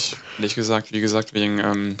lustig, ehrlich gesagt. Wie gesagt,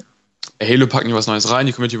 wegen Halo packen die was Neues rein,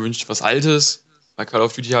 die Community wünscht was Altes. Bei Call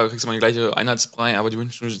of Duty kriegst du mal die gleiche Einheitsbrei, aber die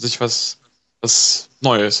wünschen sich was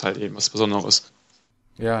Neues halt eben, was Besonderes.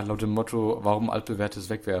 Ja, laut dem Motto, warum altbewährtes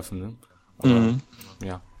wegwerfen, ne? Aber, Mhm.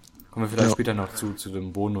 ja. Kommen wir vielleicht Ja. später noch zu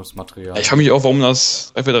dem Bonusmaterial. Ich frage mich auch, warum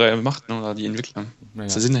das 343 macht, ne, oder die Entwickler. Naja.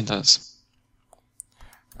 Was der Sinn dahinter ist.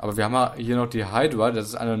 Aber wir haben ja hier noch die Hydra, das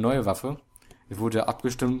ist eine neue Waffe. Es wurde ja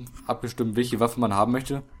abgestimmt, welche Waffe man haben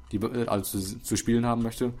möchte, also zu spielen haben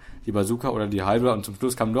möchte. Die Bazooka oder die Hydra und zum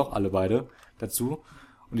Schluss kamen doch alle beide dazu.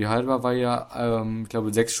 Und die Hydra war ja, ich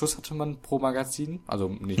glaube 6 Schuss hatte man pro Magazin, also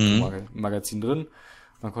nicht pro Magazin drin.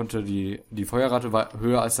 Man konnte die Feuerrate war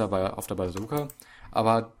höher als auf der Bazooka,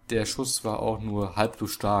 aber der Schuss war auch nur halb so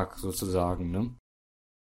stark sozusagen, ne?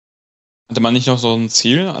 Hatte man nicht noch so ein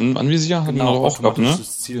Ziel anvisieren? Hat man doch auch gehabt, ne?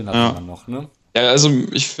 automatisches Zielen hatte Ja. man noch, ne? Ja, also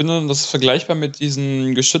ich finde, das ist vergleichbar mit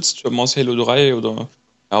diesen Geschütztürmen aus Halo 3 oder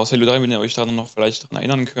aus Halo 3, wenn ihr euch da noch vielleicht dran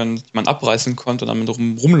erinnern könnt, die man abreißen konnte und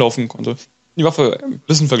dann rumlaufen konnte. Die Waffe ein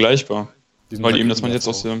bisschen vergleichbar. Diesen Weil eben, dass man jetzt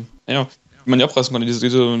aus dem, die man die abreißen konnte,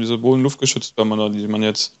 diese Boden-Luftgeschütztürme, die man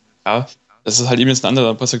jetzt, das ist halt eben jetzt eine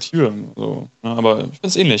andere Perspektive. So, ne? Aber ich finde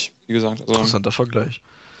es ähnlich, wie gesagt. Also, Interessanter Vergleich.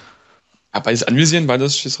 beides anvisieren,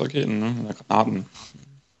 beides Schießraketen, ne? Oder Granaten.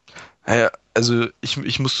 Naja, also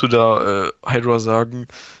ich muss zu der Hydra sagen,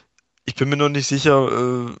 ich bin mir noch nicht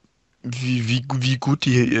sicher, wie gut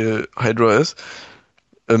die Hydra ist.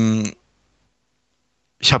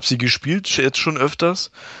 Ich habe sie gespielt, jetzt schon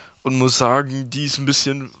öfters, und muss sagen, die ist ein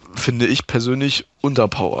bisschen, finde ich persönlich,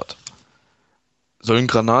 unterpowered. Soll ein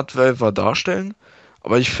Granatwerfer darstellen,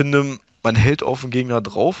 aber ich finde, man hält auf den Gegner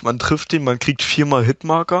drauf, man trifft ihn, man kriegt 4-mal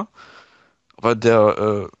Hitmarker, aber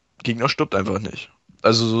der Gegner stirbt einfach nicht.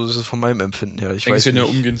 Also so ist es von meinem Empfinden her. Ich Ich denke, es weiß wird eine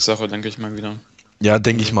nicht. Umgehenssache, denke ich mal wieder. Ja,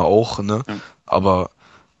 denke ich mal auch, ne? Ja. Aber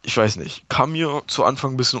ich weiß nicht. Kam mir zu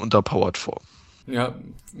Anfang ein bisschen unterpowered vor. Ja,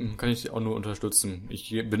 kann ich auch nur unterstützen. Ich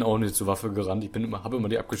bin auch nicht zur Waffe gerannt. Habe immer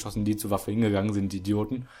die abgeschossen, die zur Waffe hingegangen sind, die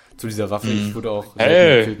Idioten. Zu dieser Waffe. Ich wurde auch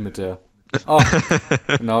Hey. gekillt mit der. Oh,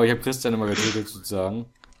 genau, ich habe Christian immer getötet sozusagen.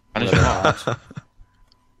 Kann ich Oder wahr. der Art.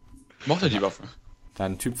 Mochte die Waffe.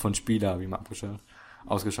 Ein Typ von Spieler, wie man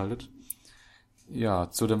ausgeschaltet. Ja,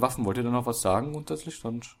 zu den Waffen wollt ihr dann noch was sagen grundsätzlich?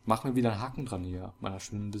 Dann machen wir wieder einen Haken dran hier, meiner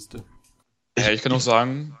schönen Liste. Ja, ich kann auch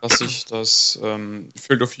sagen, dass sich das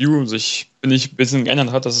Field of View finde ich, ein bisschen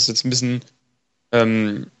geändert hat, dass es jetzt ein bisschen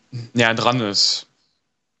näher dran ist.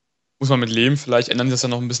 Muss man mit leben, vielleicht ändern sie das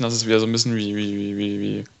dann noch ein bisschen, dass es wieder so ein bisschen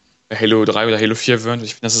wie bei Halo 3 oder Halo 4 wird.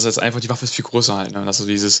 Ich finde, das ist jetzt einfach, die Waffe ist viel größer halt, ne? Dass du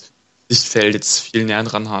dieses Sichtfeld jetzt viel näher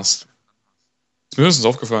dran hast. Ist mir höchstens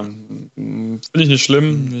aufgefallen. Finde ich nicht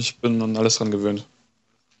schlimm, ich bin an alles dran gewöhnt.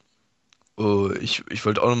 Ich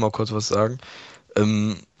wollte auch noch mal kurz was sagen.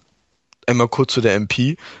 Einmal kurz zu der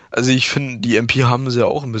MP. Also ich finde, die MP haben sie ja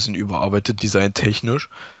auch ein bisschen überarbeitet, designtechnisch.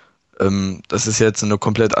 Das ist jetzt eine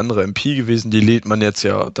komplett andere MP gewesen. Die lädt man jetzt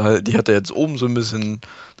die hat ja jetzt oben so ein bisschen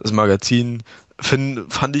das Magazin.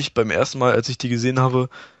 Fand ich beim ersten Mal, als ich die gesehen habe,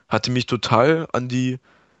 hatte mich total an die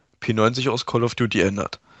P90 aus Call of Duty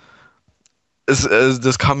erinnert. Das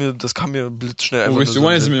kam mir blitzschnell einfach Übrigens, nur du so in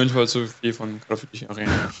meinst den mir manchmal zu viel von Call of Duty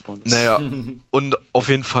Arena. Naja, und auf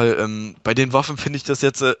jeden Fall, bei den Waffen finde ich das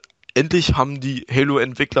jetzt, endlich haben die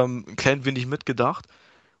Halo-Entwickler ein klein wenig mitgedacht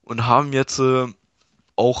und haben jetzt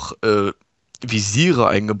auch Visiere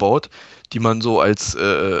eingebaut, die man so als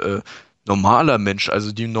normaler Mensch,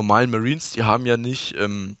 also die normalen Marines, die haben ja nicht Die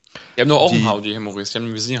haben doch auch ein die, Haar, die Hämorrhois. Die haben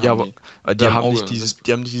ein Visier, ja, haben aber die. die Oder im haben Auge. nicht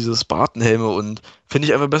die haben nicht diese Spartanhelme und finde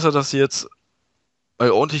ich einfach besser, dass sie jetzt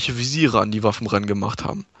mal ordentliche Visiere an die Waffen ran gemacht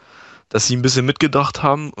haben. Dass sie ein bisschen mitgedacht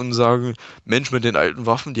haben und sagen, Mensch, mit den alten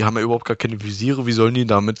Waffen, die haben ja überhaupt gar keine Visiere, wie sollen die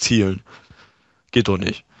damit zielen? Geht doch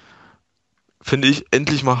nicht. Finde ich,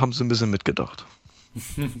 endlich mal haben sie ein bisschen mitgedacht.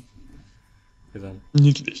 Ja, dann.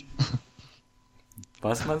 Niedlich.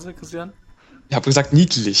 Was meinst du, Christian? Ich habe gesagt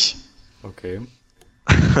niedlich. Okay.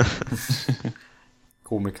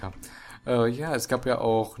 Komiker. Ja, es gab ja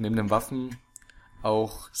auch neben den Waffen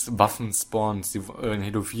auch Waffenspawns. In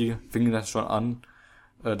Halo 4 fing das schon an,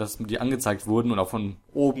 dass die angezeigt wurden und auch von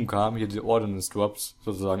oben kamen, hier die Ordnance Drops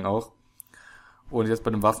sozusagen auch. Und jetzt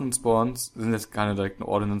bei den Waffenspawns sind jetzt keine direkten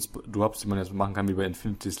Ordnance Drops, die man jetzt machen kann wie bei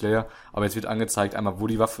Infinity Slayer, aber jetzt wird angezeigt einmal, wo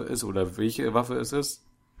die Waffe ist oder welche Waffe es ist.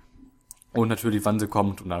 Und natürlich, wann sie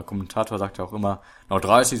kommt. Und der Kommentator sagt ja auch immer, noch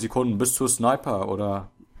 30 Sekunden bis zur Sniper oder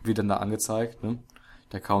wie denn da angezeigt, ne?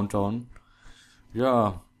 Der Countdown.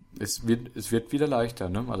 Ja, es wird wieder leichter,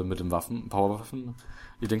 ne? Also mit den Waffen, Powerwaffen.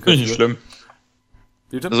 Ich denke, Finde ich nicht schlimm.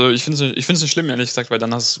 Bitte? Also ich finde es nicht schlimm, ehrlich gesagt, weil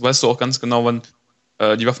dann weißt du auch ganz genau, wann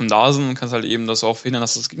die Waffen da sind und kannst halt eben das auch verhindern,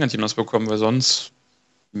 dass das Gegnerteam das bekommt, weil sonst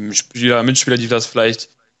Mitspieler, die das vielleicht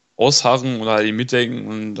ausharren oder halt eben mitdenken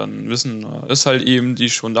und dann wissen, ist halt eben die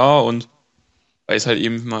schon da und weil es halt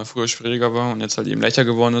eben mal früher schwieriger war und jetzt halt eben leichter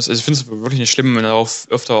geworden ist. Also ich finde es wirklich nicht schlimm, wenn darauf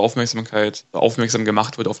öfter aufmerksam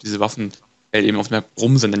gemacht wird auf diese Waffen, die halt eben auf mehr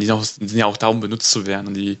rum sind, denn die sind ja auch darum benutzt zu werden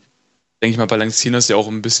und die, denke ich mal, balancieren das ja auch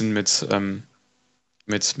ein bisschen mit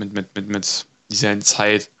dieser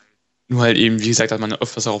Zeit. Nur halt eben, wie gesagt, hat man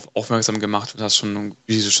öfters darauf aufmerksam gemacht und hast schon,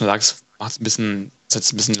 wie du schon sagst, macht es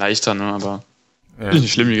jetzt ein bisschen leichter, ne, aber finde ich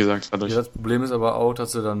nicht schlimm, wie gesagt, dadurch. Ja, das Problem ist aber auch,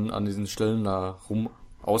 dass sie dann an diesen Stellen da rum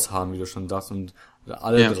ausharren, wie du schon sagst, und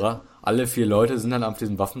alle 4 Leute sind dann auf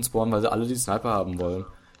diesem Waffenspawn, weil sie alle die Sniper haben wollen.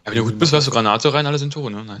 Ja, wenn du gut bist, weißt du Granate rein, alle sind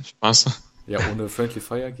tot, ne? Nein, Spaß. Ja, ohne Friendly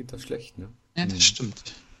Fire geht das schlecht, ne? Ja, das stimmt.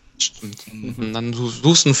 Das stimmt. Und dann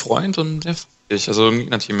suchst du einen Freund und der fragt dich, also im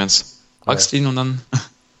Gegnerteam jetzt. Fragst ihn und dann.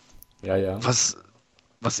 Ja.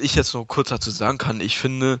 Was ich jetzt noch kurz dazu sagen kann, ich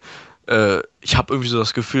finde, ich habe irgendwie so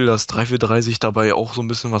das Gefühl, dass 343 sich dabei auch so ein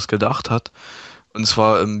bisschen was gedacht hat. Und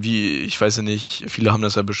zwar, ich weiß ja nicht, viele haben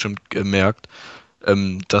das ja bestimmt gemerkt,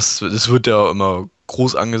 das wird ja immer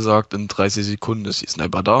groß angesagt, in 30 Sekunden ist die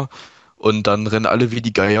Sniper da. Und dann rennen alle wie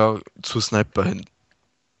die Geier zur Sniper hin.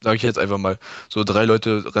 Sag ich jetzt einfach mal. So 3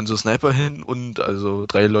 Leute rennen zur Sniper hin und also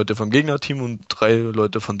 3 Leute vom Gegnerteam und 3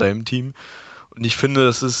 Leute von deinem Team. Und ich finde,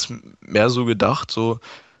 das ist mehr so gedacht, so,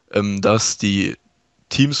 dass die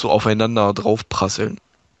Teams so aufeinander draufprasseln.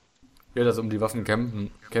 Ja, dass um die Waffen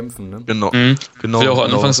kämpfen, ne? Genau. Ich habe auch genau.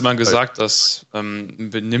 anfangs immer gesagt, dass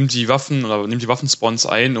nimmt die Waffenspawns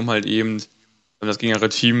ein, um halt eben das gegnerische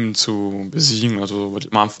Team zu besiegen. Also wird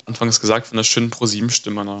immer anfangs gesagt von der schönen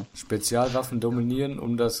Pro-7-Stimme. Ne? Spezialwaffen dominieren,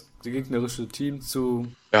 um das gegnerische Team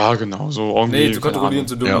zu... Ja, genau. So irgendwie, Nee, zu kontrollieren,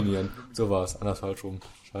 zu Ja. dominieren. So war's, anders falsch rum.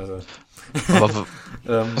 Scheiße. Aber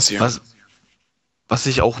Passieren. was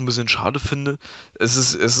ich auch ein bisschen schade finde, es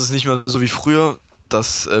ist nicht mehr so wie früher,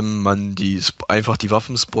 dass man einfach die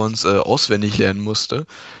Waffenspawns auswendig lernen musste.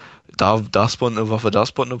 Da spawnt eine Waffe, da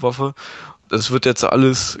spawnt eine Waffe. Das wird jetzt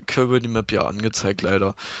alles quer über die Map ja angezeigt,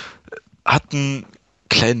 leider. Hat einen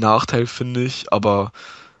kleinen Nachteil, finde ich, aber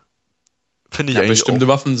finde ich Ja, eigentlich bestimmte auch.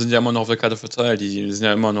 Waffen sind ja immer noch auf der Karte verteilt. Die sind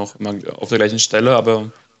ja immer auf der gleichen Stelle,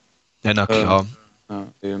 aber Ja, na klar. ja,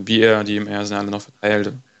 die BR, die MR sind alle noch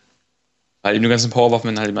verteilt. Halt eben die ganzen Powerwaffen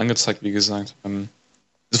werden halt eben angezeigt, wie gesagt. Also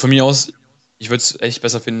von mir aus, ich würde es echt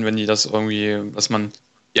besser finden, wenn die das irgendwie, dass man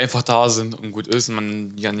die einfach da sind und gut ist und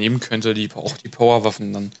man die ja nehmen könnte, auch die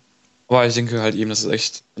Powerwaffen dann. Aber ich denke halt eben, das ist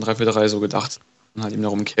echt in 343 so gedacht und halt eben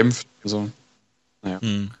darum kämpft. Also, naja.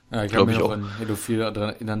 Ja, ich Glaub habe mich ich auch auch. an Halo 4 daran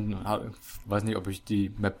erinnern, weiß nicht, ob ich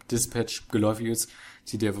die Map Dispatch geläufig ist,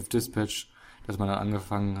 CDF of Dispatch, dass man dann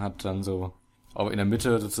angefangen hat, dann so, auch in der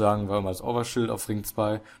Mitte sozusagen war immer das Overshield auf Ring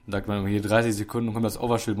 2 und sagt man immer hier 30 Sekunden kommt das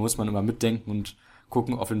Overshield, muss man immer mitdenken und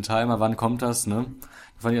gucken auf den Timer, wann kommt das, ne?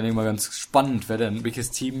 Das fand ich eigentlich immer ganz spannend,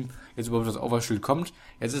 welches Team jetzt überhaupt das Overshield kommt.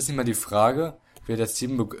 Jetzt ist nicht mehr die Frage, wer das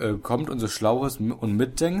Team bekommt und so schlau ist und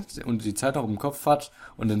mitdenkt und die Zeit noch im Kopf hat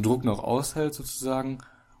und den Druck noch aushält sozusagen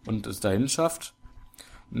und es dahin schafft.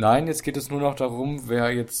 Nein, jetzt geht es nur noch darum,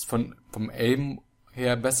 wer jetzt vom Aim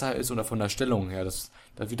her besser ist oder von der Stellung her.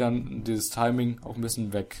 Da wird dann dieses Timing auch ein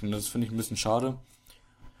bisschen weg. Und das finde ich ein bisschen schade.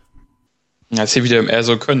 Ja, jetzt hier wieder eher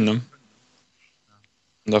so können, ne?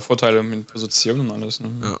 Und da Vorteile mit Position und alles,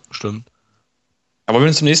 ne? Ja, stimmt. Aber wir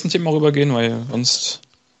wollen zum nächsten Thema rübergehen, weil sonst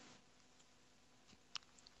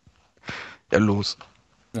Ja, los.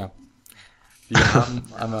 Ja. Wir haben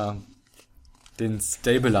einmal den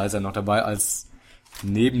Stabilizer noch dabei als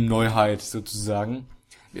Nebenneuheit sozusagen.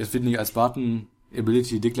 Es wird nicht als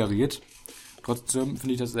Button-Ability deklariert. Trotzdem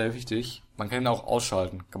finde ich das sehr wichtig. Man kann ihn auch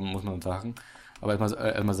ausschalten, muss man sagen. Aber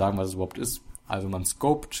erstmal sagen, was es überhaupt ist. Also man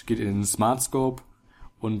scoped, geht in den Smart Scope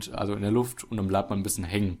und also in der Luft und dann bleibt man ein bisschen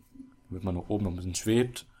hängen, damit man nach oben noch ein bisschen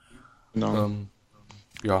schwebt. Genau.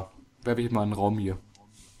 Ja, werfe ich mal einen Raum hier.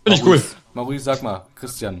 Finde ich cool. Maurice, sag mal,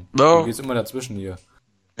 Christian, Ja. du gehst immer dazwischen hier.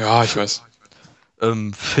 Ja, ich weiß.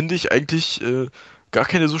 Finde ich eigentlich gar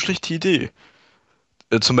keine so schlechte Idee.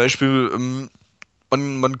 Zum Beispiel,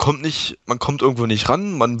 man kommt irgendwo nicht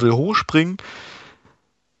ran, man will hochspringen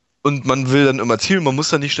und man will dann immer zielen, man muss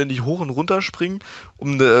dann nicht ständig hoch und runter springen,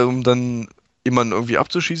 um dann jemanden irgendwie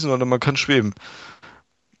abzuschießen, sondern man kann schweben.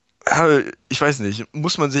 Ja, ich weiß nicht,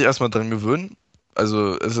 muss man sich erstmal dran gewöhnen.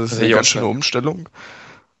 Also es ist eine ganz schöne Umstellung.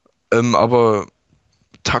 Aber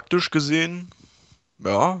taktisch gesehen,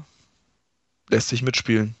 ja, lässt sich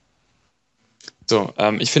mitspielen. So,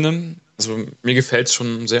 ich finde, also mir gefällt es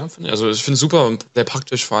schon sehr. Also ich finde es super und sehr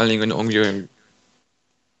praktisch, vor allen Dingen, wenn du irgendwie,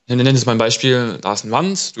 ich nenne jetzt mal ein Beispiel, da ist eine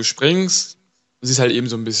Wand, du springst, du siehst halt eben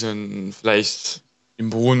so ein bisschen vielleicht im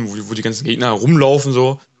Boden, wo die ganzen Gegner rumlaufen,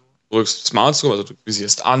 so, du drückst Smart Scope, also du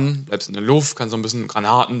visierst an, bleibst in der Luft, kannst so ein bisschen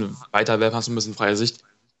Granaten weiterwerfen, hast so ein bisschen freie Sicht,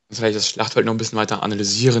 und vielleicht das Schlachtfeld noch ein bisschen weiter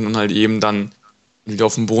analysieren und halt eben dann, wenn du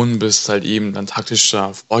auf dem Boden bist, halt eben dann taktisch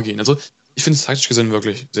da vorgehen. Also ich finde es taktisch gesehen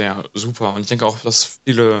wirklich sehr super und ich denke auch, dass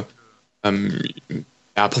viele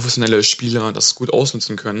professionelle Spieler das gut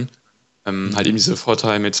ausnutzen können. Halt eben diese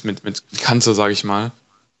Vorteile mit Kante, sage ich mal,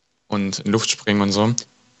 und in Luft springen und so.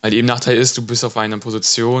 Halt eben Nachteil ist, du bist auf einer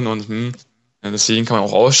Position und deswegen kann man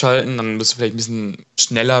auch ausschalten, dann bist du vielleicht ein bisschen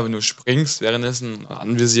schneller, wenn du springst, währenddessen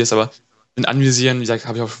anvisierst, aber mit Anvisieren, wie gesagt,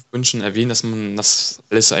 habe ich auch vorhin schon erwähnt, dass man das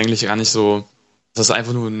alles eigentlich gar nicht so, dass das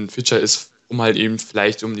einfach nur ein Feature ist, um halt eben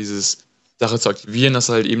vielleicht um dieses Sache zu aktivieren, dass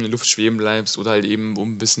du halt eben in der Luft schweben bleibst oder halt eben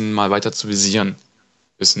um ein bisschen mal weiter zu visieren.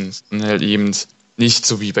 Und halt eben nicht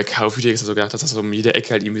so wie bei Call of Duty so gedacht, dass du um jede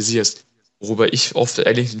Ecke halt eben visierst. Worüber ich oft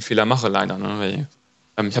ehrlich den Fehler mache, leider, ne?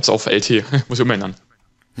 Weil ich hab's auch für LT, muss ich umändern.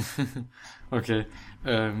 Okay,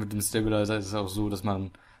 mit dem Stabilizer ist es auch so, dass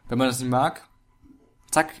man, wenn man das nicht mag,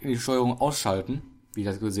 zack, in die Steuerung ausschalten, wie ich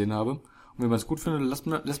das gesehen habe. Und wenn man es gut findet, lässt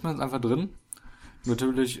man es einfach drin.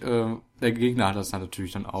 Natürlich, der Gegner hat das dann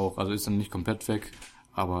natürlich dann auch, also ist dann nicht komplett weg,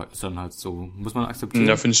 aber ist dann halt so, muss man akzeptieren.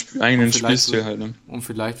 Ja, für den eigenen Spielstil halt, ne? Und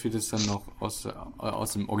vielleicht wird es dann noch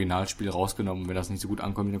aus dem Originalspiel rausgenommen, wenn das nicht so gut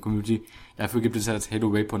ankommt in der Community. Dafür gibt es ja das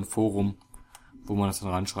Halo Waypoint Forum, wo man das dann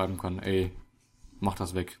reinschreiben kann, ey, mach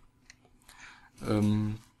das weg.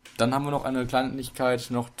 Dann haben wir noch eine Kleinigkeit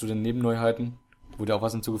noch zu den Nebenneuheiten, wurde auch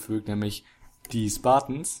was hinzugefügt, nämlich die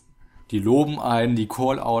Spartans, die loben einen, die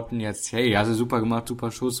call-outen jetzt, hey, hast du super gemacht,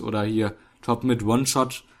 super Schuss, oder hier, Top mit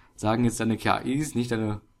One-Shot, sagen jetzt deine KIs, nicht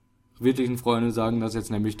deine wirklichen Freunde, sagen das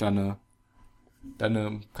jetzt nämlich deine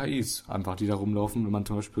KIs einfach, die da rumlaufen, wenn man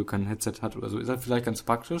zum Beispiel kein Headset hat oder so, ist halt vielleicht ganz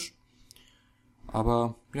praktisch,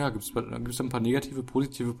 aber ja, gibt's ein paar negative,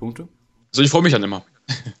 positive Punkte? Also ich freue mich dann immer.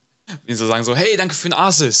 Wenn die so sagen so, hey, danke für den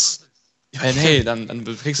Asis. Ich meine, hey, dann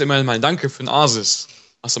kriegst du immer mal ein Danke für den Asis.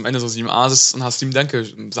 Hast du am Ende so 7 Asis und hast 7 Danke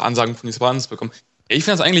Ansagen von den Spartans bekommen. Ja, ich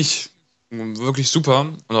finde das eigentlich wirklich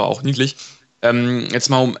super oder auch niedlich. Jetzt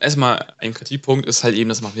mal erstmal ein Kritikpunkt ist halt eben,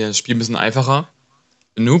 das macht das Spiel ein bisschen einfacher.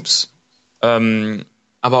 Noobs.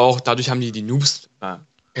 Aber auch dadurch haben die Noobs,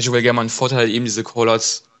 Casual Gamer, einen Vorteil halt eben diese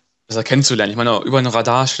Callouts besser kennenzulernen. Ich meine, über ein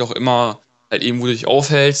Radar steht auch immer halt eben, wo du dich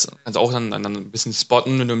aufhältst, kannst auch dann ein bisschen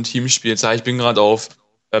spotten, wenn du im Team spielst. Ja, ich bin gerade auf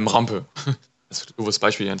Rampe. Das ist ein doofes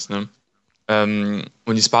Beispiel jetzt, ne?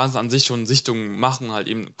 Und die Spartans an sich schon Sichtungen machen, halt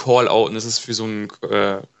eben Call-Out, und das ist für so einen,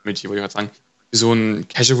 wollte ich gerade sagen, für so einen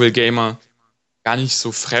Casual Gamer gar nicht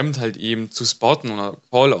so fremd, halt eben zu spotten oder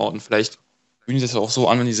Call-Outen. Vielleicht fühlen die das auch so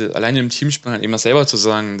an, wenn diese alleine im Team spielen, halt eben das selber zu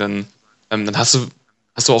sagen, dann hast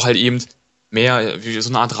du auch halt eben mehr wie so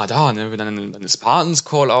eine Art Radar, ne? Wenn deine Spartans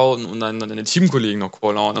Call-Outen und dann deine Teamkollegen noch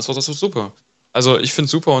Call-Outen, das ist super. Also ich finde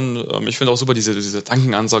super und ich finde auch super diese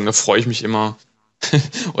Tankenansagen, da freue ich mich immer.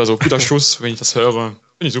 Oder so guter Schuss, wenn ich das höre.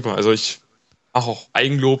 Finde ich super. Also ich mache auch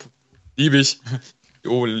Eigenlob, liebe ich.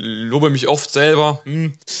 Lobe mich oft selber.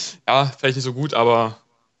 Ja, vielleicht nicht so gut, aber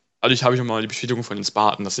dadurch habe ich immer die Bestätigung von den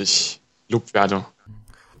Spartan, dass ich gelobt werde.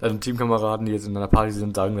 Deine Teamkameraden, die jetzt in einer Party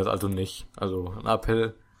sind, sagen das also nicht. Also ein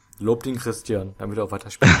Appell, lob den Christian, damit er auch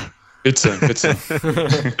weiter spielt. Bitte.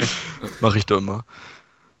 Mache ich doch immer.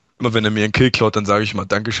 Immer wenn er mir einen Kill klaut, dann sage ich mal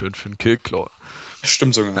Dankeschön für den Kill-Klauen.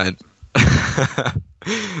 Stimmt sogar. Nein.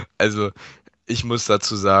 Also, ich muss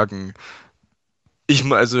dazu sagen,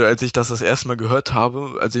 Also als ich das erste Mal gehört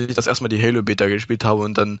habe, als ich das erste Mal die Halo-Beta gespielt habe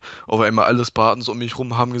und dann auf einmal alle Spartans um mich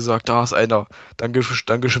rum haben gesagt, da ist einer,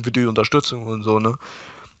 Dankeschön für die Unterstützung und so, ne?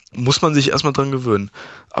 Muss man sich erstmal dran gewöhnen.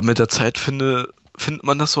 Aber mit der Zeit findet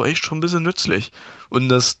man das so echt schon ein bisschen nützlich. Und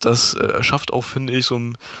das schafft auch, finde ich, so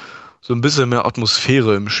ein bisschen mehr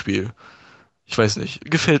Atmosphäre im Spiel. Ich weiß nicht,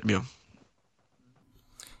 gefällt mir.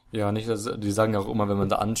 Ja, nicht, die sagen ja auch immer, wenn man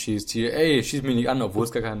da anschießt, hier, ey, schieß mich nicht an, obwohl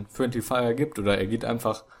es gar keinen Friendly Fire gibt, oder er geht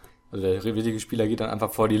einfach, also der richtige Spieler geht dann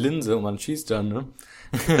einfach vor die Linse und man schießt dann, ne?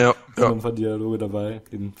 Ja, Sind ja. ein paar Dialoge dabei,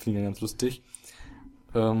 den finde ich ja ganz lustig.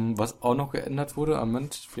 Was auch noch geändert wurde,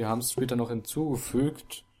 Moment, wir haben es später noch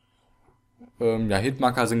hinzugefügt, ja,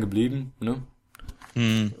 Hitmarker sind geblieben, ne?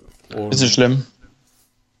 Hm, Und, Ist nicht schlimm.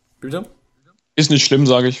 bitte? Ist nicht schlimm,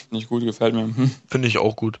 sage ich. Nicht gut, gefällt mir. finde ich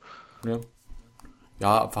auch gut. Ja.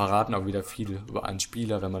 Ja, verraten auch wieder viel über einen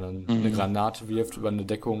Spieler, wenn man dann eine Granate wirft über eine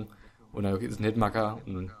Deckung und dann ist ein Hitmarker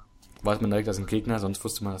und dann weiß man direkt, das ist ein Gegner, sonst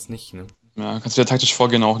wusste man das nicht, ne? Ja, kannst wieder taktisch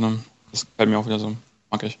vorgehen auch, ne? Das gefällt mir auch wieder so.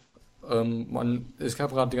 Mag ich. Es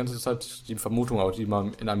gab gerade die ganze Zeit die Vermutung, auch die ich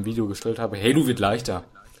mal in einem Video gestellt habe, Halo wird leichter.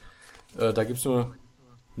 Da gibt's nur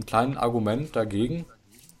ein kleines Argument dagegen.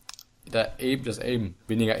 Das Aim,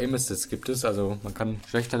 weniger Aim Assists gibt es, also man kann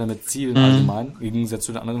schlechter damit zielen allgemein, im Gegensatz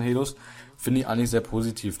zu den anderen Halos. Finde ich eigentlich sehr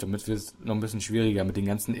positiv, damit wird es noch ein bisschen schwieriger mit den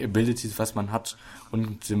ganzen Abilities, was man hat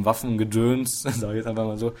und dem Waffengedöns, sag ich jetzt einfach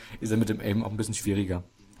mal so, ist er mit dem Aim auch ein bisschen schwieriger.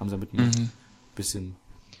 Haben sie damit ein bisschen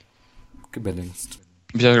gebalanced.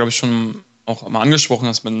 Wie ja, glaube ich, schon auch mal angesprochen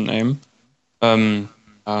hast mit dem Aim.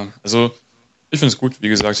 Ja, also, ich finde es gut, wie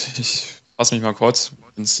gesagt. Ich fasse mich mal kurz,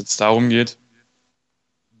 wenn es jetzt darum geht.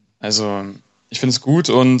 Also, ich finde es gut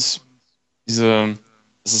und das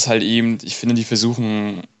ist halt eben, ich finde, die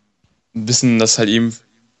versuchen ein bisschen das halt eben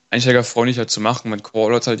einsteigerfreundlicher zu machen, mit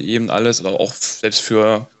Callouts halt eben alles, oder auch selbst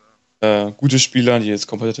für gute Spieler, die jetzt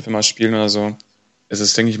competitive immer spielen oder so. Es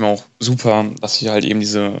ist, denke ich mal, auch super, dass hier halt eben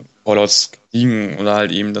diese Callouts liegen oder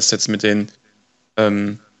halt eben das jetzt mit den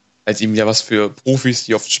als eben ja was für Profis,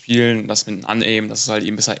 die oft spielen, das mit dem Unaim, dass du halt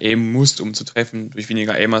eben besser aimen musst, um zu treffen, durch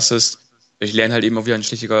weniger Aim-Assist. Ich lerne halt eben auch wieder ein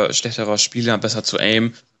schlechterer Spieler, besser zu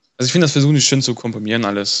aimen. Also ich finde, das versuchen die schön zu komprimieren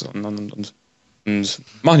alles und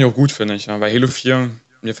machen die auch gut, finde ich. Ja. Bei Halo 4 haben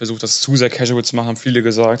wir versucht, das zu sehr casual zu machen, haben viele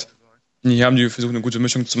gesagt. Hier haben die versucht, eine gute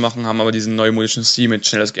Mischung zu machen, haben aber diesen neuen modischen Stil mit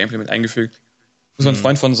schnelles Gameplay mit eingefügt. Muss man ein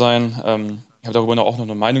Freund von sein. Ich habe darüber auch noch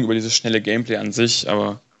eine Meinung über dieses schnelle Gameplay an sich,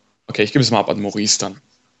 aber okay, ich gebe es mal ab an Maurice dann.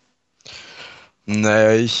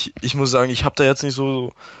 Naja, ich muss sagen, ich habe da jetzt nicht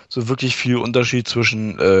so wirklich viel Unterschied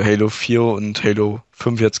zwischen Halo 4 und Halo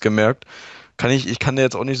 5 jetzt gemerkt. Ich kann da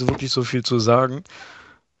jetzt auch nicht so wirklich so viel zu sagen.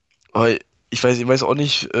 Aber ich weiß auch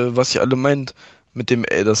nicht, was ihr alle meint mit dem,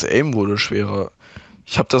 das Aim wurde schwerer.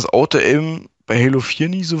 Ich habe das Auto-Aim bei Halo 4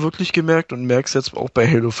 nie so wirklich gemerkt und merk's jetzt auch bei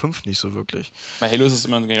Halo 5 nicht so wirklich. Bei Halo ist es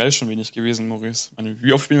immer generell schon wenig gewesen, Maurice. Ich meine,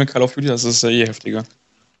 wie oft spielen wir Call of Duty? Das ist ja eh heftiger.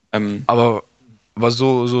 Aber, aber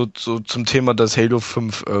so zum Thema, dass Halo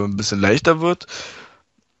 5 ein bisschen leichter wird.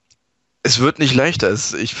 Es wird nicht leichter.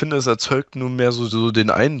 Ich finde, es erzeugt nur mehr so den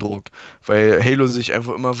Eindruck, weil Halo sich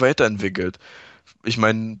einfach immer weiterentwickelt. Ich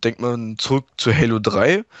meine, denkt man zurück zu Halo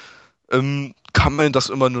 3, kam mir das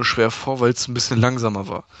immer nur schwer vor, weil es ein bisschen langsamer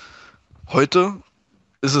war. Heute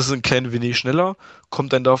ist es ein klein wenig schneller,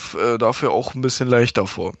 kommt dann dafür auch ein bisschen leichter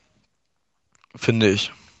vor, finde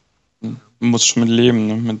ich. Man muss schon mit leben,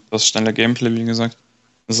 ne? Mit das schnelle Gameplay, wie gesagt.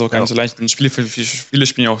 Das ist auch gar Ja. nicht so leicht. Und Spiele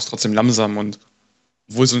spielen ja auch trotzdem langsam und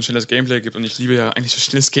obwohl es so ein schnelles Gameplay gibt und ich liebe ja eigentlich so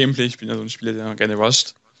schnelles Gameplay, ich bin ja so ein Spieler, der gerne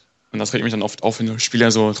rusht. Und das regt mich dann oft auf, wenn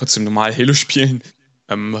Spieler so trotzdem normal Halo spielen,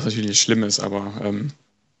 was natürlich nicht schlimm ist, aber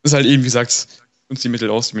ist halt eben, wie gesagt, uns die Mittel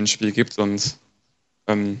aus, die mir ein Spiel gibt und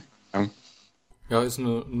ja. Ja, ist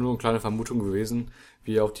nur eine kleine Vermutung gewesen,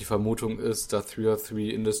 wie auch die Vermutung ist, dass 303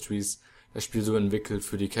 Industries das Spiel so entwickelt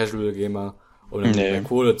für die Casual Gamer, um dann Nee. mehr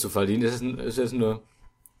Kohle zu verdienen. Ist jetzt eine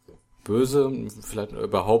böse, vielleicht eine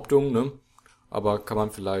Behauptung, ne? Aber kann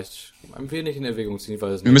man vielleicht ein wenig in Erwägung ziehen,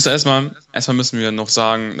 weil es Wir müssen erstmal müssen wir noch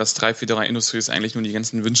sagen, dass 343 Industries eigentlich nur die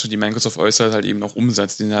ganzen Wünsche, die Microsoft äußert, halt eben noch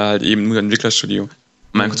umsetzt. Die sind ja halt eben nur ein Entwicklerstudio.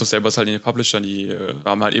 Microsoft selber ist halt die Publisher, die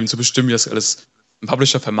haben halt eben zu bestimmen, wie das alles ein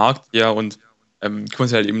Publisher vermarktet, ja, und kümmern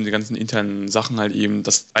sich halt eben die ganzen internen Sachen halt eben,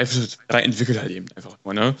 das 343 entwickelt halt eben einfach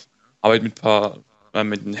nur, ne? Arbeitet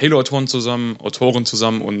mit den Halo-Autoren zusammen, Autoren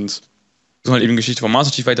zusammen und so halt eben Geschichte vom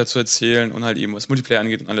Master Chief weiter zu erzählen und halt eben was Multiplayer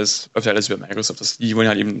angeht und alles, läuft ja alles über Microsoft. Die wollen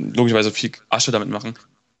halt eben logischerweise viel Asche damit machen. Und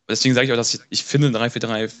deswegen sage ich auch, dass ich finde,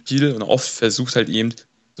 343 viel und oft versucht halt eben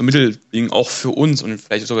so Mittelding auch für uns und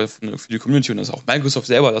vielleicht sogar für die Community und dass auch Microsoft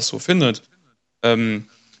selber das so findet,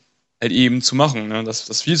 halt eben zu machen. Ne?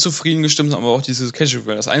 Das viel zufrieden gestimmt, aber auch dieses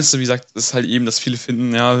Casual. Das Einzige, wie gesagt, ist halt eben, dass viele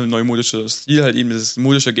finden, ja, neumodische Stil, halt eben dieses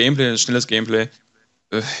modische Gameplay, das schnelles Gameplay.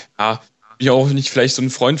 Äh, ja, bin ich auch nicht vielleicht so ein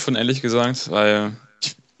Freund von, ehrlich gesagt, weil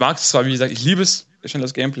ich mag es zwar, wie gesagt, ich liebe es,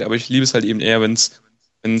 schnelles Gameplay, aber ich liebe es halt eben eher, wenn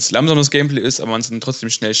es langsames Gameplay ist, aber man es dann trotzdem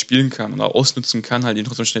schnell spielen kann oder ausnutzen kann, halt eben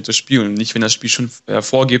trotzdem schnell zu spielen. Und nicht, wenn das Spiel schon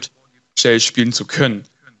vorgibt, schnell spielen zu können. Finde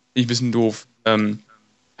ich ein bisschen doof.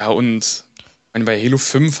 Ja, und ich meine, bei Halo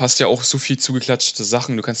 5 hast du ja auch so viel zugeklatschte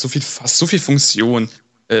Sachen, du kannst fast so viel Funktion,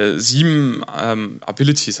 7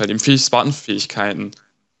 Abilities, halt eben Spartan-Fähigkeiten.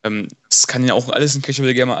 Das kann ja auch alles in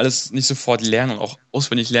Casual Gamer alles nicht sofort lernen und auch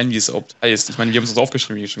auswendig lernen, wie es überhaupt heißt. Ich meine, die haben es uns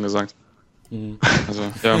aufgeschrieben, wie schon gesagt. Mhm. Also,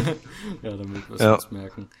 ja. Ja, damit wir es uns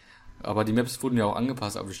merken. Aber die Maps wurden ja auch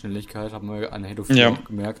angepasst auf die Schnelligkeit, haben wir an Halo 4 auch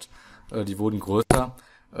gemerkt. Die wurden größer.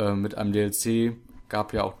 Mit einem DLC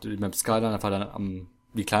gab ja auch die Map Skyline, das war dann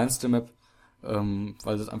die kleinste Map,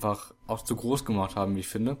 weil sie es einfach auch zu groß gemacht haben, wie ich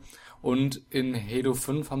finde. Und in Halo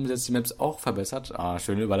 5 haben sie jetzt die Maps auch verbessert.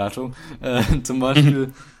 Schöne Überleitung. Zum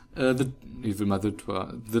Beispiel, ich will mal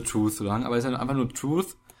The Truth sagen, aber es ist einfach nur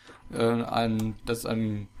Truth. Das ist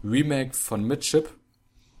ein Remake von Midship.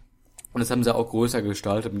 Und das haben sie auch größer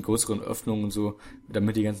gestaltet, mit größeren Öffnungen und so,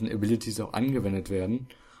 damit die ganzen Abilities auch angewendet werden.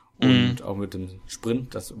 Und auch mit dem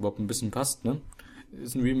Sprint, das überhaupt ein bisschen passt, ne?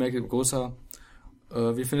 Ist ein Remake größer.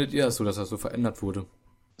 Wie findet ihr das so, dass das so verändert wurde?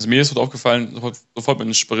 Also mir ist sofort aufgefallen, sofort mit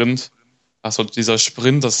dem Sprint, also dieser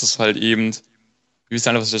Sprint, das ist halt eben, ihr wisst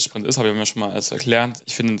ja alle, was der Sprint ist, habe ich mir schon mal alles erklärt.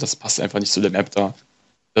 Ich finde, das passt einfach nicht zu der Map da.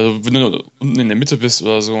 Also wenn du unten in der Mitte bist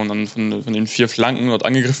oder so und dann von den 4 Flanken dort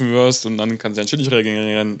angegriffen wirst und dann kannst du dein Schild nicht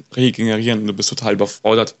regenerieren und du bist total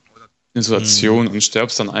überfordert in der Situation und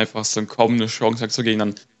stirbst dann einfach, hast dann kaum eine Chance dagegen,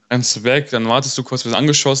 dann rennst du weg, dann wartest du kurz, bis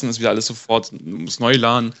angeschossen ist, wieder alles sofort, du musst neu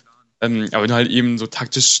laden. Aber wenn du halt eben so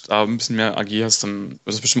taktisch da ein bisschen mehr agierst, dann wird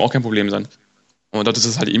das bestimmt auch kein Problem sein. Und dort ist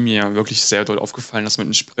es halt eben mir wirklich sehr doll aufgefallen, dass mit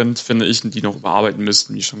einem Sprint, finde ich, die noch überarbeiten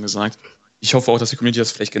müssten, wie schon gesagt. Ich hoffe auch, dass die Community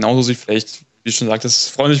das vielleicht genauso sieht. Vielleicht, wie schon gesagt, das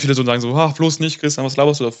freuen sich viele so und sagen so, bloß nicht, Christian, was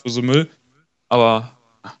laberst du da für so Müll? Aber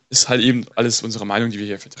ist halt eben alles unsere Meinung, die wir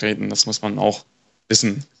hier vertreten. Das muss man auch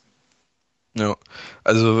wissen. Ja,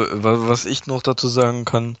 also was ich noch dazu sagen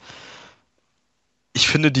kann, ich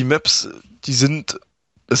finde die Maps,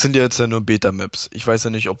 es sind ja jetzt ja nur Beta-Maps. Ich weiß ja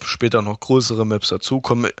nicht, ob später noch größere Maps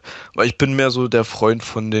dazukommen, weil ich bin mehr so der Freund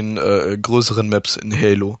von den größeren Maps in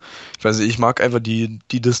Halo. Ich weiß nicht, ich mag einfach die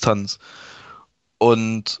Distanz.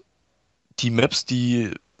 Und die Maps,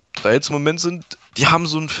 die da jetzt im Moment sind, die haben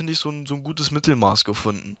finde ich, so ein gutes Mittelmaß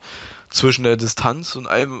gefunden. Zwischen der Distanz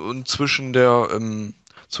und zwischen dem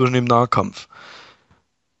Nahkampf.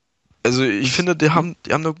 Also ich finde, die haben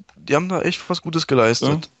da echt was Gutes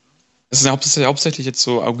geleistet. Es sind hauptsächlich jetzt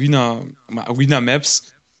so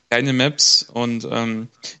Arena-Maps, kleine Maps und die haben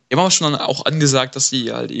auch schon auch angesagt, dass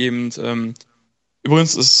sie halt eben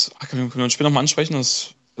übrigens können wir später nochmal ansprechen, das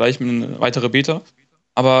ist vielleicht eine weitere Beta,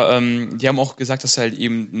 aber die haben auch gesagt, dass sie halt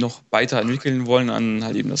eben noch weiter entwickeln wollen an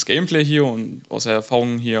halt eben das Gameplay hier und aus der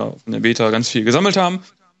Erfahrung hier von der Beta ganz viel gesammelt haben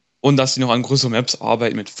und dass sie noch an größeren Maps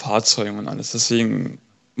arbeiten mit Fahrzeugen und alles. Deswegen,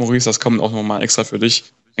 Maurice, das kommt auch nochmal extra für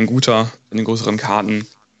dich. Ein guter in den größeren Karten.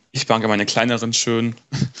 Ich bange meine kleineren schön.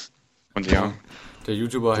 Und ja. Der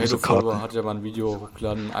YouTuber Halo hat ja mal ein Video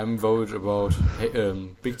hochgeladen, I'm worried about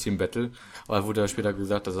Big Team Battle. Aber da wurde ja später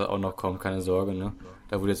gesagt, dass er auch noch kommt, keine Sorge, ne?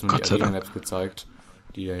 Da wurde jetzt nur die Arena-Maps gezeigt,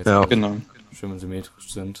 die ja jetzt genau. schön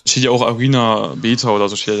symmetrisch sind. Steht ja auch Arena Beta oder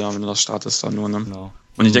so steht da, wenn du das startest dann nur, ne? Genau.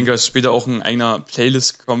 Und ich denke, dass später auch ein eigener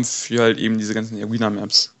Playlist kommt für halt eben diese ganzen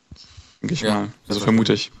Arena-Maps. Denke ich mal. Also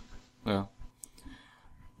vermute ich. Ja.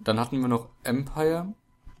 Dann hatten wir noch Empire.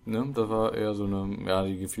 Ne, das war eher so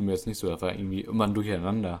die gefiel mir jetzt nicht so, das war irgendwie immer ein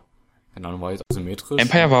Durcheinander. Keine Ahnung, war jetzt asymmetrisch.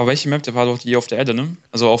 Empire war welche Map? Der war doch die auf der Erde, ne?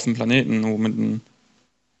 Also auf dem Planeten, wo mit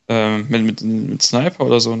Sniper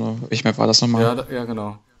oder so, ne? Welche Map war das nochmal? Ja,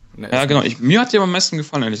 genau. Ja, genau. Mir hat die am meisten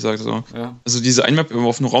gefallen, ehrlich gesagt. So. Ja. Also diese eine Map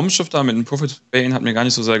auf einem Raumschiff da mit einem Prophet Bane hat mir gar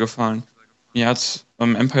nicht so sehr gefallen. Mir hat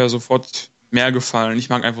Empire sofort mehr gefallen. Ich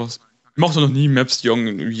mochte noch nie Maps, die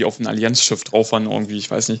irgendwie auf einem Allianzschiff drauf waren, irgendwie, ich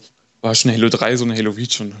weiß nicht. War schon Halo 3 so eine Halo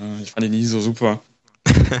Reach und ich fand die nie so super.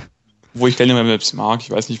 Wo ich gerne Maps mag, ich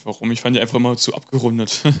weiß nicht warum. Ich fand die einfach immer zu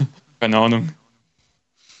abgerundet. Keine Ahnung.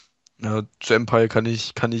 Ja, zu Empire kann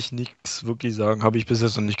ich nichts wirklich sagen. Habe ich bis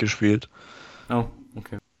jetzt noch nicht gespielt. Oh,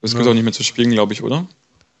 okay. Das gibt auch nicht mehr zu spielen, glaube ich, oder?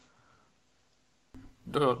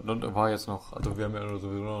 Da war jetzt noch, also wir haben ja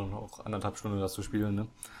sowieso noch 1,5 Stunden das zu spielen, ne?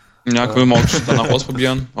 Ja, können wir mal auch danach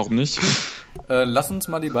ausprobieren. Warum nicht? Lass uns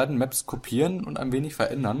mal die beiden Maps kopieren und ein wenig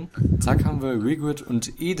verändern. Zack, haben wir Regret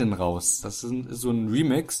und Eden raus. Das ist so ein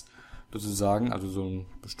Remix, sozusagen, also so ein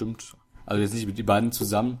bestimmt Also jetzt nicht die beiden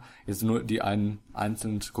zusammen, jetzt nur die einen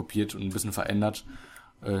einzeln kopiert und ein bisschen verändert,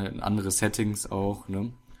 in andere Settings auch,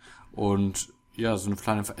 ne? Und ja, so eine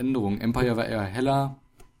kleine Veränderung. Empire war eher heller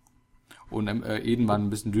und Eden war ein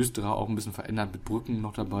bisschen düsterer, auch ein bisschen verändert mit Brücken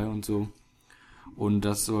noch dabei und so. Und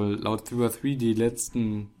das soll laut Fever 3 die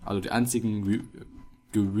letzten, also die einzigen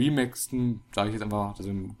geremixten, sage ich jetzt einfach, dass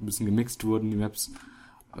ein bisschen gemixt wurden, die Maps,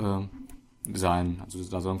 sein. Also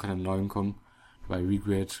da sollen keine neuen kommen. Bei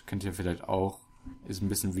Regret kennt ihr vielleicht auch, ist ein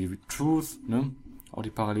bisschen wie Truth, ne? Auch die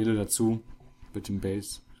Parallele dazu mit dem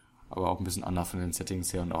Bass, aber auch ein bisschen anders von den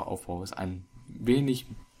Settings her und auch Aufbau ist ein wenig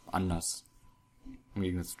anders im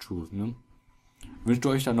Gegensatz zu Truth, ne? Wünscht ihr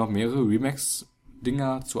euch dann noch mehrere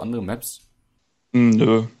Remix-Dinger zu anderen Maps?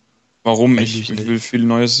 Nö. Warum? Eigentlich Ich nicht. will viel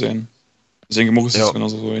Neues sehen. Ich denke, Morris Ja. ist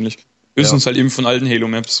genauso so ähnlich. Höchstens halt eben von alten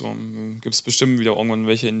Halo-Maps. So. Gibt's bestimmt wieder irgendwann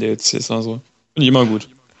welche in DLCs oder so. Finde ich immer gut.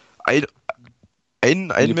 Ein,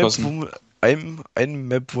 Die passen. einen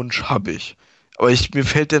Map-Wunsch habe ich. Aber mir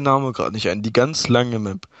fällt der Name gerade nicht ein. Die ganz lange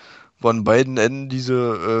Map, wo an beiden Enden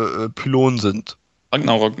diese Pylonen sind.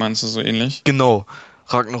 Ragnarok meinst du so ähnlich? Genau,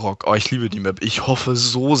 Ragnarok. Oh, ich liebe die Map. Ich hoffe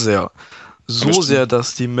so sehr, bestimmt.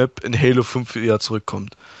 dass die Map in Halo 5 wieder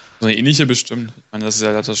zurückkommt. So eine ähnliche bestimmt. Ich meine, das ist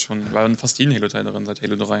ja das schon. War in fast jeden Halo-Teil drin, seit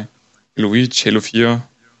Halo 3. Halo Reach, Halo 4. Halo 4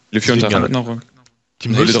 Deswegen unter ja, Ragnarok. Die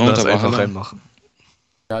Und Halo müssen 3 das unter einfach Valhalla. reinmachen.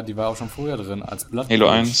 Ja, die war auch schon vorher drin, als Blood Halo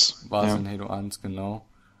Rage 1, war es ja. in Halo 1, genau.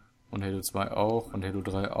 Und Halo 2 auch, und Halo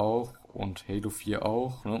 3 auch, und Halo 4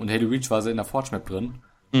 auch, ne? Und Halo Reach war sie in der Forge Map drin,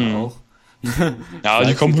 Mhm. auch. Ja,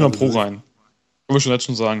 die kommen 100 Pro Also, rein. Können wir schon jetzt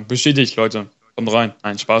schon sagen. Bestätigt, Leute. Kommt rein.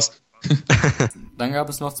 Nein, Spaß. Dann gab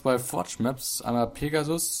es noch zwei Forge Maps, einmal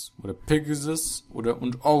Pegasus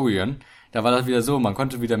und Orion. Da war das wieder so, man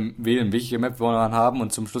konnte wieder wählen, welche Map wir man haben,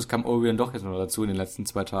 und zum Schluss kam Orion doch jetzt noch dazu in den letzten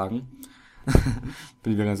 2 Tagen.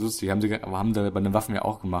 Bin ich wieder ganz lustig. Haben da bei den Waffen ja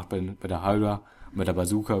auch gemacht, bei der Hydra und bei der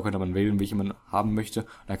Bazooka konnte man wählen, welche man haben möchte.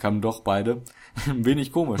 Da kamen doch beide. Ein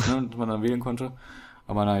wenig komisch, ne, dass man dann wählen konnte.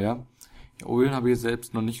 Aber naja. Orion habe ich jetzt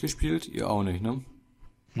selbst noch nicht gespielt, ihr auch nicht, ne?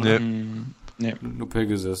 Nee. Nee. Nur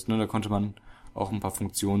Pegasus, ne? Da konnte man auch ein paar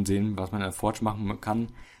Funktionen sehen, was man in der Forge machen kann.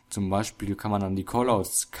 Zum Beispiel kann man dann die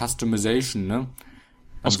Callouts, Customization, ne?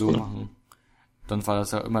 Dann so cool. machen. Dann war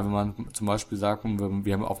das ja immer, wenn man zum Beispiel sagt,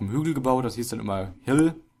 wir haben auf dem Hügel gebaut, das hieß dann immer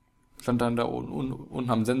Hill, stand dann da unten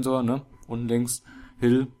am Sensor, ne? Unten links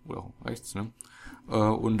Hill oder auch rechts, ne?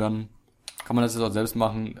 Und dann kann man das jetzt auch selbst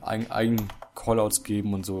machen, eigen Callouts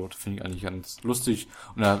geben und so. Das finde ich eigentlich ganz lustig.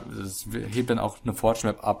 Und das hebt dann auch eine Forge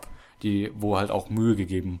Map ab, wo halt auch Mühe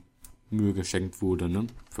geschenkt wurde, ne?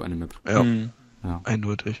 Für eine Map. Ja, Ja.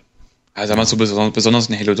 eindeutig. Ja, damals so besonders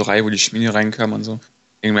in Halo 3, wo die Schmiede reinkamen und so.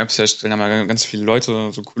 Gegen Maps herstellen haben ja ganz viele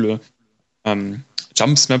Leute so coole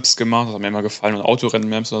Jumps-Maps gemacht, das hat mir immer gefallen, und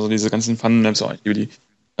Autorennen-Maps, also diese ganzen Fun-Maps, auch ich liebe die.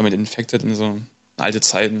 Damit Infected in so alte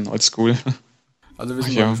Zeiten, oldschool. Also wir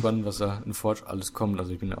sind Ach mal ja. gespannt, was da in Forge alles kommt.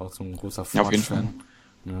 Also ich bin ja auch so ein großer Ja, auf jeden Forge-Fan.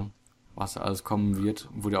 Ne? Was da alles kommen wird,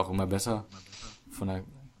 wurde auch immer besser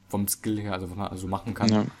vom Skill her, also was man also machen kann.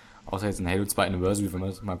 Ja. Außer jetzt in Halo 2 Anniversary, wenn man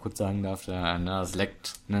das mal kurz sagen darf, das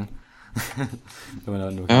leckt, ne? Wenn man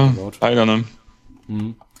da nur Ja, baut. leider, ne?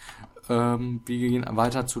 Wir gehen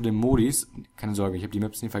weiter zu den Modis. Keine Sorge, ich habe die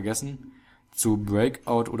Maps nicht vergessen. Zu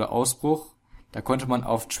Breakout oder Ausbruch. Da konnte man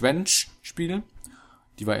auf Trench spielen.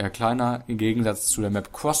 Die war eher kleiner, im Gegensatz zu der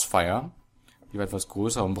Map Crossfire. Die war etwas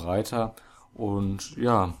größer und breiter. Und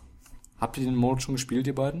ja, habt ihr den Mode schon gespielt,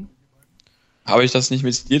 ihr beiden? Habe ich das nicht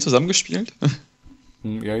mit dir zusammengespielt?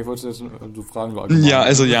 Ja, ich wollte jetzt so fragen. So allgemein. Ja,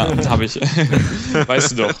 also ja, habe ich.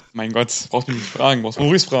 Weißt du doch. Mein Gott, brauchst mich nicht fragen, brauchst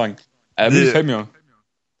Maurice fragen. Nee. Gefällt mir.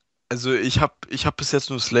 Also ich hab bis jetzt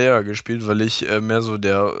nur Slayer gespielt, weil ich mehr so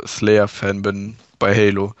der Slayer-Fan bin bei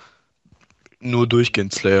Halo. Nur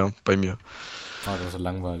durchgehend Slayer bei mir. Ah, das ist ja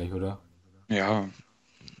langweilig, oder? Ja.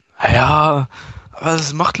 Ja, aber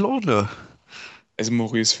es macht Laune. Also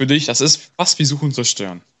Maurice, für dich, das ist fast wie Suchen und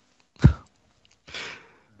Zerstören.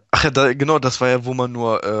 Ach ja, genau, das war ja, wo man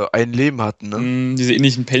nur ein Leben hat, ne? Diese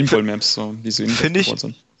ähnlichen Paintball-Maps, so, die so ähnlich Finde ich- aufgebaut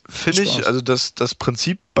sind. Finde ich, Spaß. also das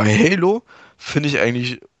Prinzip bei Halo finde ich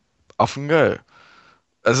eigentlich affengeil.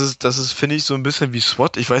 Das ist, finde ich, so ein bisschen wie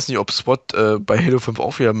SWAT. Ich weiß nicht, ob SWAT bei Halo 5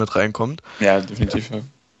 auch wieder mit reinkommt. Ja, definitiv.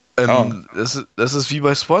 Ja. Das ist wie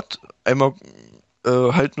bei SWAT, einmal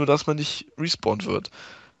halt nur, dass man nicht respawned wird.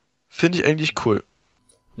 Finde ich eigentlich cool.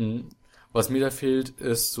 Mhm. Was mir da fehlt,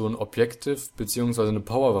 ist so ein Objective, beziehungsweise eine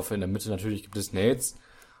Powerwaffe in der Mitte. Natürlich gibt es Nades,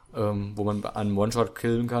 wo man einen One-Shot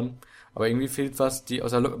killen kann. Aber irgendwie fehlt was, die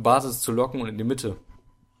aus der Basis zu locken und in die Mitte.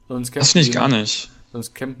 Sonst Das finde ich die- gar nicht.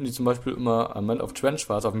 Sonst campen die zum Beispiel immer am End of Trench,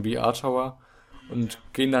 war es auf dem BR-Tower, und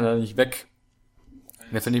gehen dann da nicht weg.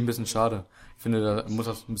 Ja, finde ich ein bisschen schade. Ich finde, da muss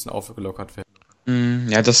das ein bisschen aufgelockert werden.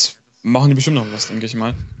 Ja, das machen die bestimmt noch was, denke ich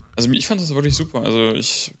mal. Also ich fand das wirklich super. Also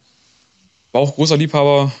ich war auch großer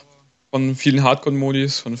Liebhaber von vielen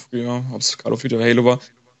Hardcore-Modis von früher, ob es Call of Duty oder Halo war.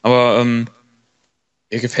 Aber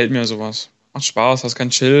gefällt mir sowas. Macht Spaß, hast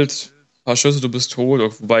kein Schild, paar Schüsse, du bist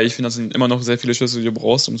tot. Wobei ich finde, das sind immer noch sehr viele Schüsse, die du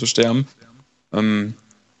brauchst, um zu sterben. Ja, finde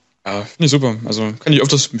ich super. Also kann ich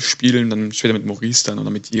öfters spielen, dann später mit Maurice dann oder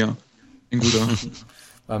mit dir. Ein guter.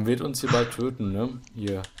 Man wird uns hier bald töten, ne?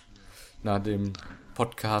 Hier, nach dem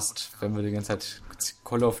Podcast, wenn wir die ganze Zeit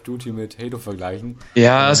Call of Duty mit Halo vergleichen.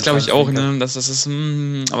 Ja, das glaube ich auch, ne? Das ist,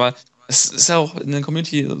 aber es ist ja auch in der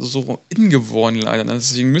Community so in geworden leider, ne?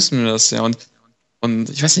 Deswegen müssen wir das ja. Und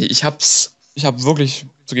ich weiß nicht, ich habe wirklich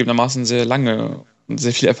zugegebenermaßen sehr lange und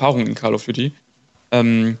sehr viel Erfahrung in Call of Duty.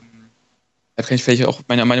 Da kann ich vielleicht auch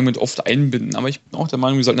meine Meinung mit oft einbinden, aber ich bin auch der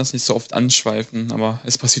Meinung, wir sollten das nicht so oft anschweifen, aber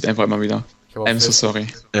es passiert einfach immer wieder. I'm so sorry.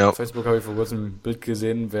 Ja. Auf Facebook habe ich vor kurzem ein Bild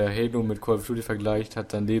gesehen, wer Halo mit Call of Duty vergleicht,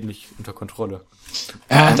 hat sein Leben nicht unter Kontrolle.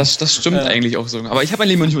 Ja, das stimmt eigentlich auch so. Aber ich habe mein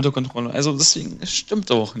Leben nicht unter Kontrolle, also deswegen, es stimmt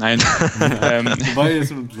doch. Nein. Wobei ist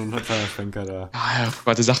so ein kleiner Schwenker da. Ja,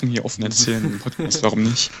 private Sachen hier offen erzählen im Podcast, warum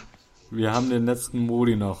nicht? Wir haben den letzten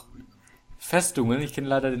Modi noch. Festungen, ich kenne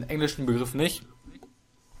leider den englischen Begriff nicht.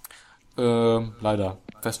 Leider.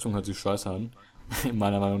 Festung hört sich scheiße an.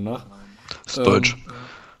 Meiner Meinung nach. Ist Deutsch.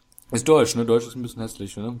 Ist Deutsch, ne? Deutsch ist ein bisschen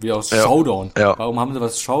hässlich, ne? Wie aus Showdown. Ja. Warum haben sie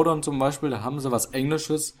was Showdown zum Beispiel? Da haben sie was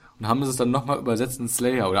Englisches und haben sie es dann nochmal übersetzt in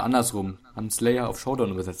Slayer oder andersrum. Haben Slayer auf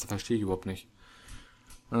Showdown übersetzt. Das verstehe ich überhaupt nicht.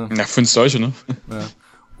 Ja, find's Deutsche, ne? Ja.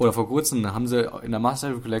 Oder vor kurzem haben sie in der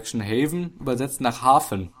Master Collection Haven übersetzt nach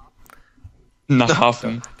Hafen. Nach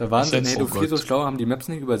Hafen. Da waren sie in Halo 4 so schlau, haben die Maps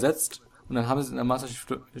nicht übersetzt und dann haben sie es in der Master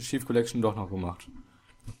Chief Collection doch noch gemacht.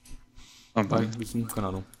 War ein bisschen, keine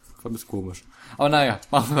Ahnung. War ein bisschen komisch. Aber naja,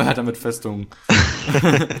 machen wir weiter mit Festungen.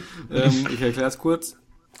 Ich erkläre es kurz.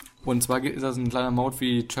 Und zwar ist das ein kleiner Mode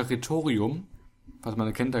wie Territorium. Was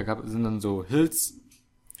man kennt, da sind dann so Hills.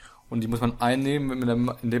 Und die muss man einnehmen,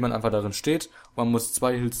 indem man einfach darin steht. Und man muss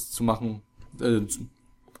 2 Hills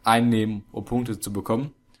einnehmen, um Punkte zu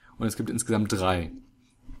bekommen. Und es gibt insgesamt 3.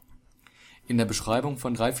 In der Beschreibung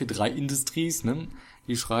von 343 Industries, ne,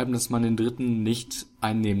 die schreiben, dass man den dritten nicht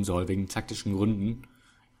einnehmen soll, wegen taktischen Gründen.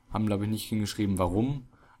 Haben, glaube ich, nicht hingeschrieben, warum.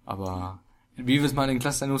 Aber wie wir es mal in den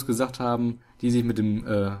Cluster-News gesagt haben, die sich mit dem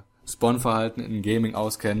Spawn-Verhalten in Gaming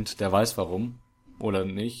auskennt, der weiß warum. Oder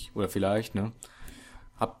nicht. Oder vielleicht, ne.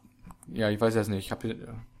 Ich weiß jetzt nicht.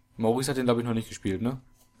 Maurice hat den, glaube ich, noch nicht gespielt, ne?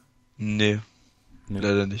 Nee.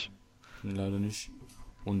 Leider nicht. Leider nicht.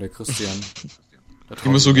 Und der Christian. Ich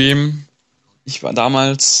muss so geben, ich war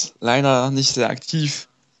damals leider nicht sehr aktiv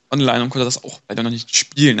online und konnte das auch leider noch nicht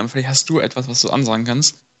spielen. Aber vielleicht hast du etwas, was du ansagen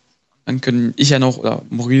kannst. Dann können ich ja noch, oder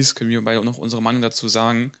Maurice, können wir beide noch unsere Meinung dazu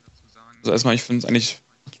sagen. Also erstmal, ich finde es eigentlich,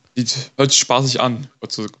 hört sich spaßig an,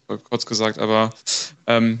 kurz gesagt. Aber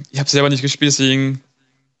ich habe selber nicht gespielt, deswegen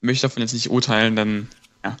möchte davon jetzt nicht urteilen, dann,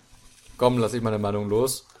 ja. Komm, lass ich meine Meinung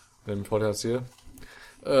los. Mit dem Podcast hier.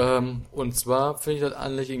 Und zwar finde ich das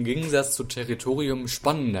eigentlich im Gegensatz zu Territorium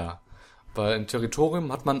spannender. Weil in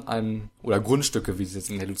Territorium hat man oder Grundstücke, wie es jetzt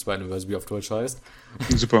in Halo 2 University auf Deutsch heißt.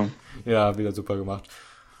 Super. Ja, wieder super gemacht.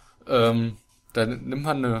 Dann nimmt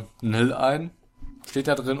man einen Hill ein, steht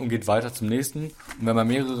da drin und geht weiter zum nächsten. Und wenn man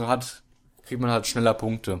mehrere hat, kriegt man halt schneller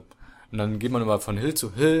Punkte. Und dann geht man immer von Hill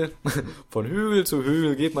zu Hill, von Hügel zu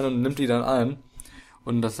Hügel geht man und nimmt die dann ein.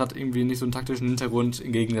 Und das hat irgendwie nicht so einen taktischen Hintergrund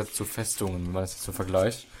im Gegensatz zu Festungen, wenn man das jetzt so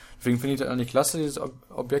vergleicht. Deswegen finde ich das eigentlich klasse, dieses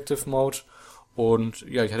Objective Mode. Und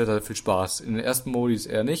ja, ich hatte da viel Spaß. In den ersten Modis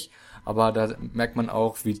eher nicht, aber da merkt man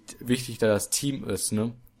auch, wie wichtig da das Team ist,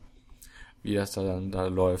 ne? Wie das da dann da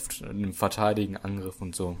läuft, in einem Verteidigen, Angriff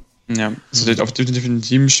und so. Ja, also auf definitiv ein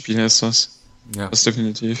Teamspiel ist das. Ja. Das ist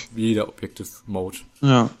definitiv. Wie jeder Objective Mode.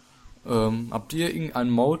 Ja. Habt ihr irgendeinen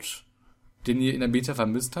Mode, den ihr in der Beta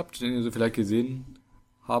vermisst habt, den ihr so vielleicht gesehen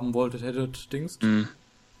haben wolltet, hättet, Dings?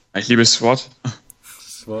 Ich liebe SWAT.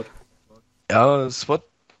 SWAT. Ja, SWAT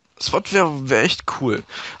wär echt cool.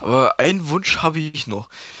 Aber einen Wunsch habe ich noch.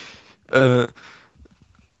 Bei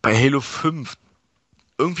Halo 5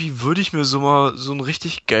 irgendwie würde ich mir so mal so einen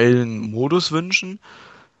richtig geilen Modus wünschen,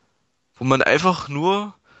 wo man einfach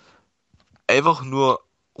nur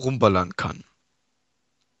rumballern kann.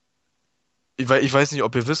 Ich weiß nicht,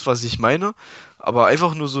 ob ihr wisst, was ich meine, aber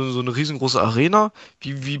einfach nur so eine riesengroße Arena,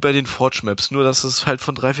 wie bei den Forge Maps, nur dass es halt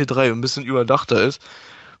von 343 ein bisschen überdachter ist,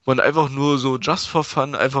 wo man einfach nur so just for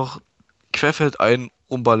fun einfach querfeldein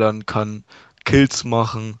rumballern kann, Kills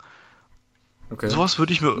machen. Okay. Sowas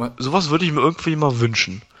würde ich mir irgendwie mal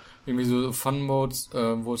wünschen. Irgendwie so Fun-Modes,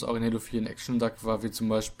 wo es auch in Halo 4 in Action Duck war, wie zum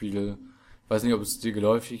Beispiel, weiß nicht, ob es dir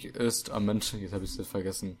geläufig ist, am Menschen, jetzt habe ich es jetzt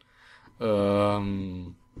vergessen. Hat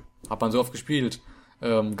man so oft gespielt.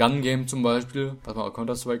 Gun Game zum Beispiel, was man auch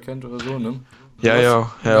Counter-Strike kennt oder so, ne? Ja, Sowas ja,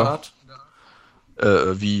 in der ja. Art.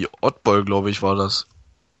 Wie Oddball, glaube ich, war das.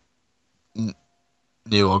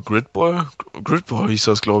 Nee, oder Gridball? Gridball hieß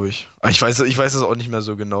das, glaube ich. Ich weiß es auch nicht mehr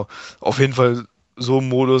so genau. Auf jeden Fall, so ein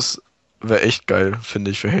Modus wäre echt geil,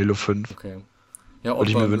 finde ich, für Halo 5. Okay. Ja, Würde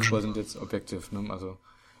ich mir Oddball und wünschen. Gridball sind jetzt Objective, ne? Also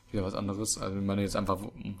wieder was anderes. Also wenn man jetzt einfach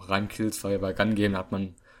reinkillt, weil bei Gun Game hat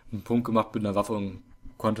man einen Punkt gemacht mit einer Waffe und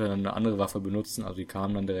konnte dann eine andere Waffe benutzen, also die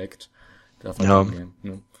kamen dann direkt. Da war Ja. Gun Game,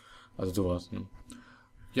 ne? Also sowas, ne?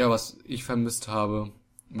 Ja, was ich vermisst habe,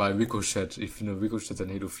 war Ricochet. Ich finde Ricochet in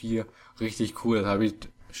Halo 4 richtig cool. Das habe ich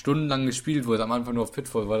stundenlang gespielt, wo es am Anfang nur auf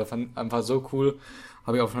Pitfall war. Das fand ich einfach so cool.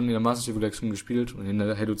 Habe ich auch schon in der Master Chief Collection gespielt und in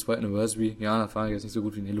der Halo 2 Anniversary. Ja, das war jetzt nicht so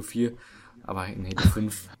gut wie in Halo 4, aber in Halo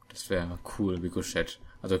 5, das wäre cool, Ricochet.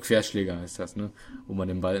 Also Querschläger heißt das, ne? Wo man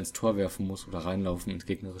den Ball ins Tor werfen muss oder reinlaufen ins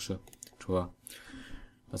gegnerische Tor.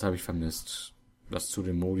 Das habe ich vermisst. Das zu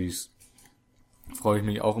den Modis. Freue ich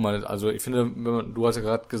mich auch immer. Also ich finde, du hast ja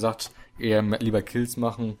gerade gesagt, eher lieber Kills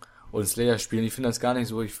machen und Slayer spielen. Ich finde das gar nicht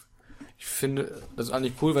so. Ich finde, das ist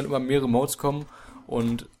eigentlich cool, wenn immer mehrere Modes kommen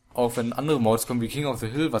und auch wenn andere Modes kommen, wie King of the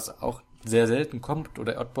Hill, was auch sehr selten kommt,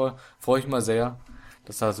 oder Oddball, freue ich mal sehr,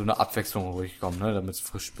 dass da so eine Abwechslung ruhig kommt, ne, damit es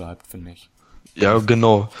frisch bleibt, finde ich. Ja,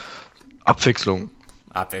 genau. Abwechslung.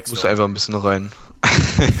 Abwechslung. Muss einfach ein bisschen rein.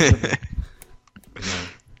 Genau.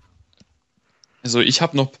 Also ich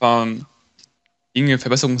habe noch ein paar Dinge,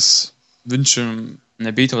 Verbesserungswünsche in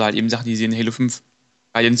der Beta oder halt eben Sachen, die sie in Halo 5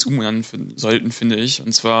 bei den Zoomern sollten, finde ich.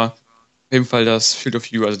 Und zwar auf jeden Fall das Field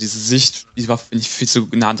of View, also diese Sicht, die war, finde ich, viel zu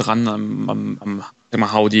nah dran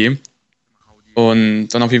am HUD. Und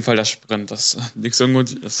dann auf jeden Fall der Sprint. Das liegt so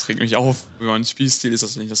gut, das regt mich auf. Wenn man Spielstil ist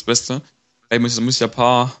das nicht das Beste. Muss ich ja ein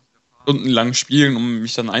paar Stunden lang spielen, um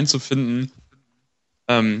mich dann einzufinden.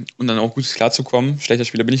 Und dann auch gut klarzukommen. Schlechter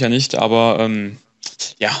Spieler bin ich ja nicht, aber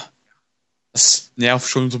ja, das nervt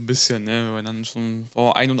schon so ein bisschen, ne? Wenn dann schon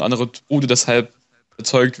ein und andere Tode deshalb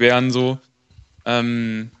erzeugt werden, so. Ja,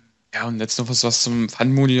 und jetzt noch was zum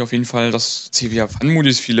Fun-Modi auf jeden Fall, dass sie wieder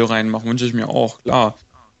Fun-Modis viele reinmachen, wünsche ich mir auch, klar.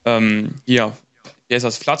 Hier ist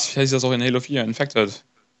das Platz, vielleicht ist das auch in Halo 4, Infected.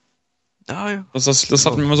 Ja, ja. Das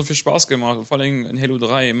hat mir immer so viel Spaß gemacht, vor allem in Halo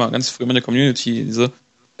 3, immer ganz früh mit der Community, diese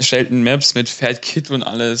erstellten Maps mit Fat Kit und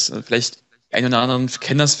alles, vielleicht die einen oder anderen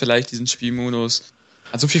kennen das vielleicht, diesen Spielmodus.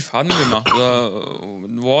 Hat so viel Fun gemacht. Oder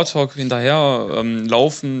ein Warthog hinterher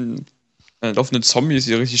laufende Zombies,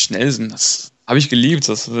 die richtig schnell sind. Das habe ich geliebt.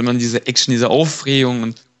 Wenn man diese Action, diese Aufregung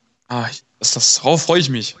und darauf freue ich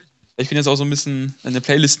mich. Ich kann jetzt auch so ein bisschen eine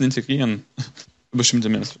Playlisten integrieren. Für bestimmte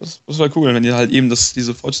Maps. Das war cool, wenn die halt eben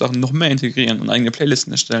diese Forge-Sachen noch mehr integrieren und eigene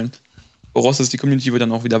Playlisten erstellen. Woraus ist die Community wird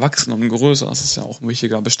dann auch wieder wachsen und größer. Das ist ja auch ein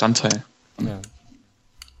wichtiger Bestandteil. Ja.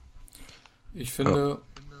 Ich finde,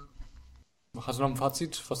 hast du noch ein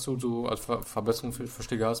Fazit, was du so als Verbesserung für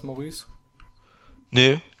Stege hast, Maurice?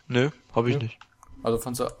 Nee, hab ich nicht. Also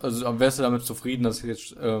wärst du damit zufrieden, dass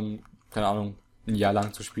jetzt, keine Ahnung, ein Jahr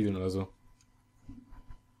lang zu spielen oder so?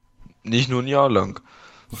 Nicht nur ein Jahr lang.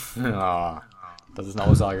 Ja, das ist eine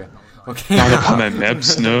Aussage. Okay. Ja, da kommen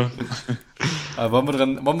Maps, ne? Aber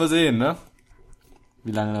wollen wir sehen, ne?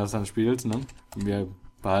 Wie lange das dann spielt, ne? Wir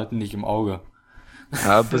behalten dich im Auge.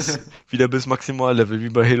 Ja, wieder bis Maximallevel, wie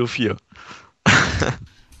bei Halo 4.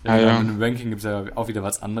 Ja. In dem Ranking gibt's ja auch wieder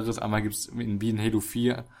was anderes. Einmal gibt's wie in Halo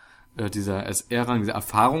 4 dieser SR-Rang, dieser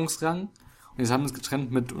Erfahrungsrang. Und jetzt haben wir es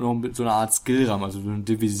getrennt mit so einer Art Skill-Rang, also so eine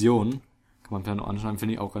Division. Kann man vielleicht noch anschauen,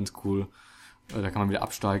 finde ich auch ganz cool. Da kann man wieder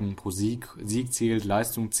absteigen pro Sieg. Sieg zählt,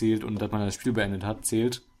 Leistung zählt und dass man das Spiel beendet hat,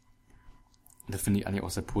 zählt. Das finde ich eigentlich auch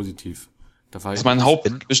sehr positiv. Das ist mein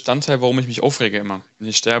Hauptbestandteil, warum ich mich aufrege immer, wenn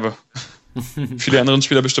ich sterbe. Viele anderen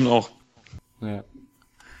Spieler bestimmt auch.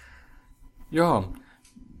 Ja.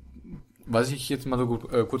 Was ich jetzt mal so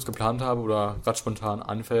kurz geplant habe oder gerade spontan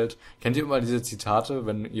anfällt, kennt ihr immer diese Zitate,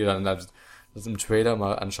 wenn ihr dann das im Trailer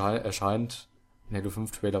mal erscheint? In Halo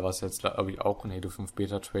 5 Trailer war es jetzt, glaube ich, auch ein Halo 5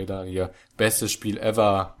 Beta Trailer, hier, bestes Spiel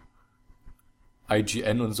ever,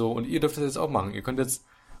 IGN und so, und ihr dürft das jetzt auch machen. Ihr könnt jetzt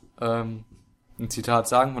ein Zitat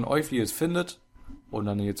sagen von euch, wie ihr es findet, und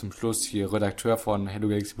dann hier zum Schluss hier Redakteur von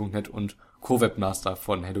hellogalaxy.net und Co-Webmaster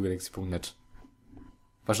von hellogalaxy.net.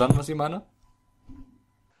 Verstanden, was ich meine?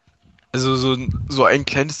 Also so ein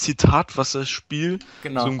kleines Zitat, was das Spiel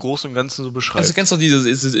Genau. so im Großen und Ganzen so beschreibt. Also kennst du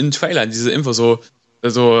diese in Trailer, diese Info so,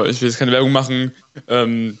 also ich will jetzt keine Werbung machen,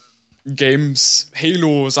 Games,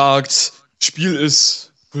 Halo sagt, Spiel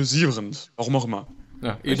ist pulsierend, warum auch immer.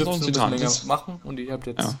 Ja, ihr dürft es ein bisschen länger machen und ihr habt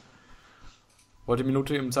jetzt... Wollt ihr eine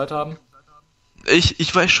Minute eben Zeit haben?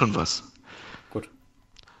 Ich weiß schon was.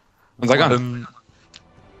 Und sag an.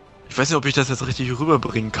 Ich weiß nicht, ob ich das jetzt richtig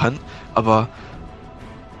rüberbringen kann, aber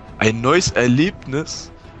ein neues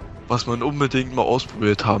Erlebnis, was man unbedingt mal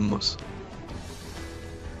ausprobiert haben muss.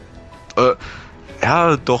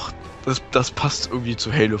 Ja, doch, das passt irgendwie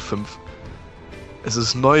zu Halo 5. Es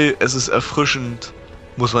ist neu, es ist erfrischend,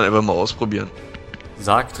 muss man einfach mal ausprobieren.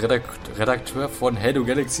 Sagt Redakteur von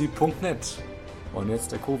HaloGalaxy.net. Und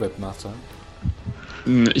jetzt der Co-Webmaster.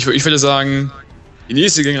 Ich würde sagen, die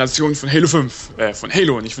nächste Generation von Halo 5. Von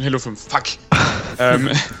Halo, nicht von Halo 5. Fuck.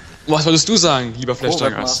 Was wolltest du sagen, lieber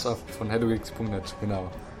Flash-Taggers? Co-Webmaster von HaloGalaxy.net,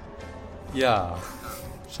 genau. Ja.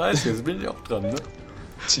 Scheiße, jetzt bin ich auch dran, ne?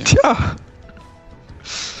 Tja.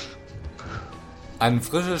 Ein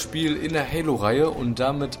frisches Spiel in der Halo-Reihe und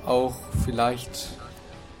damit auch vielleicht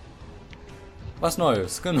was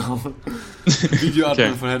Neues, genau.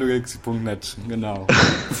 Videoadmin von HaloGalaxy.net, genau.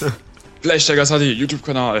 Flash-Taggers HD,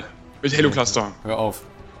 YouTube-Kanal mit Halo-Cluster. Hör auf.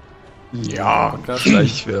 Ja,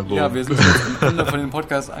 Schleichwerbung. Ja, wir sind jetzt am Ende von dem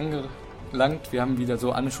Podcast angelangt. Wir haben wieder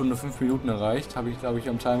so 1 Stunde 5 Minuten erreicht. Habe ich, glaube ich,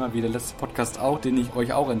 am Timer, wie der letzte Podcast auch, den ich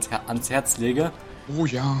euch auch ans Herz lege. Oh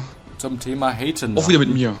ja. Zum Thema Haten. Auch wieder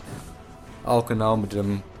mit mir. Auch genau mit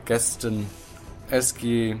dem Gästen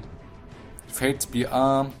SG, Fates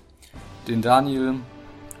BR, den Daniel,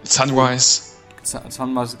 Sunrise.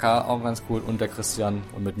 Sunrise auch ganz cool und der Christian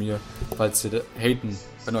und mit mir, falls ihr haten,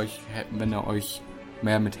 wenn ihr euch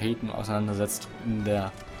mehr mit Haten auseinandersetzt in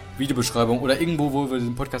der Videobeschreibung oder irgendwo, wo wir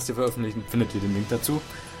den Podcast hier veröffentlichen, findet ihr den Link dazu.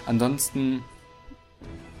 Ansonsten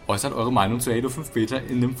äußert eure Meinung zu Halo 5 Beta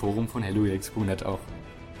in dem Forum von HaloGalaxy.net auch.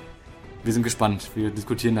 Wir sind gespannt. Wir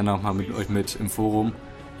diskutieren dann auch mal mit euch mit im Forum.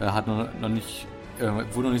 Da hat wurde noch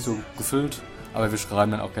nicht so gefüllt, aber wir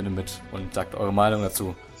schreiben dann auch gerne mit und sagt eure Meinung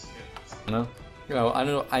dazu. Ne? Genau,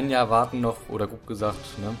 ein Jahr warten noch, oder gut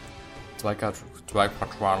gesagt, ne? 2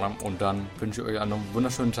 Quartale und dann wünsche ich euch einen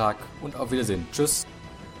wunderschönen Tag und auf Wiedersehen. Tschüss.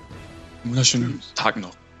 Wunderschönen Tag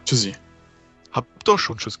noch. Tschüssi. Hab doch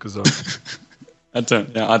schon Tschüss gesagt. Hatte.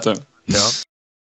 Ja.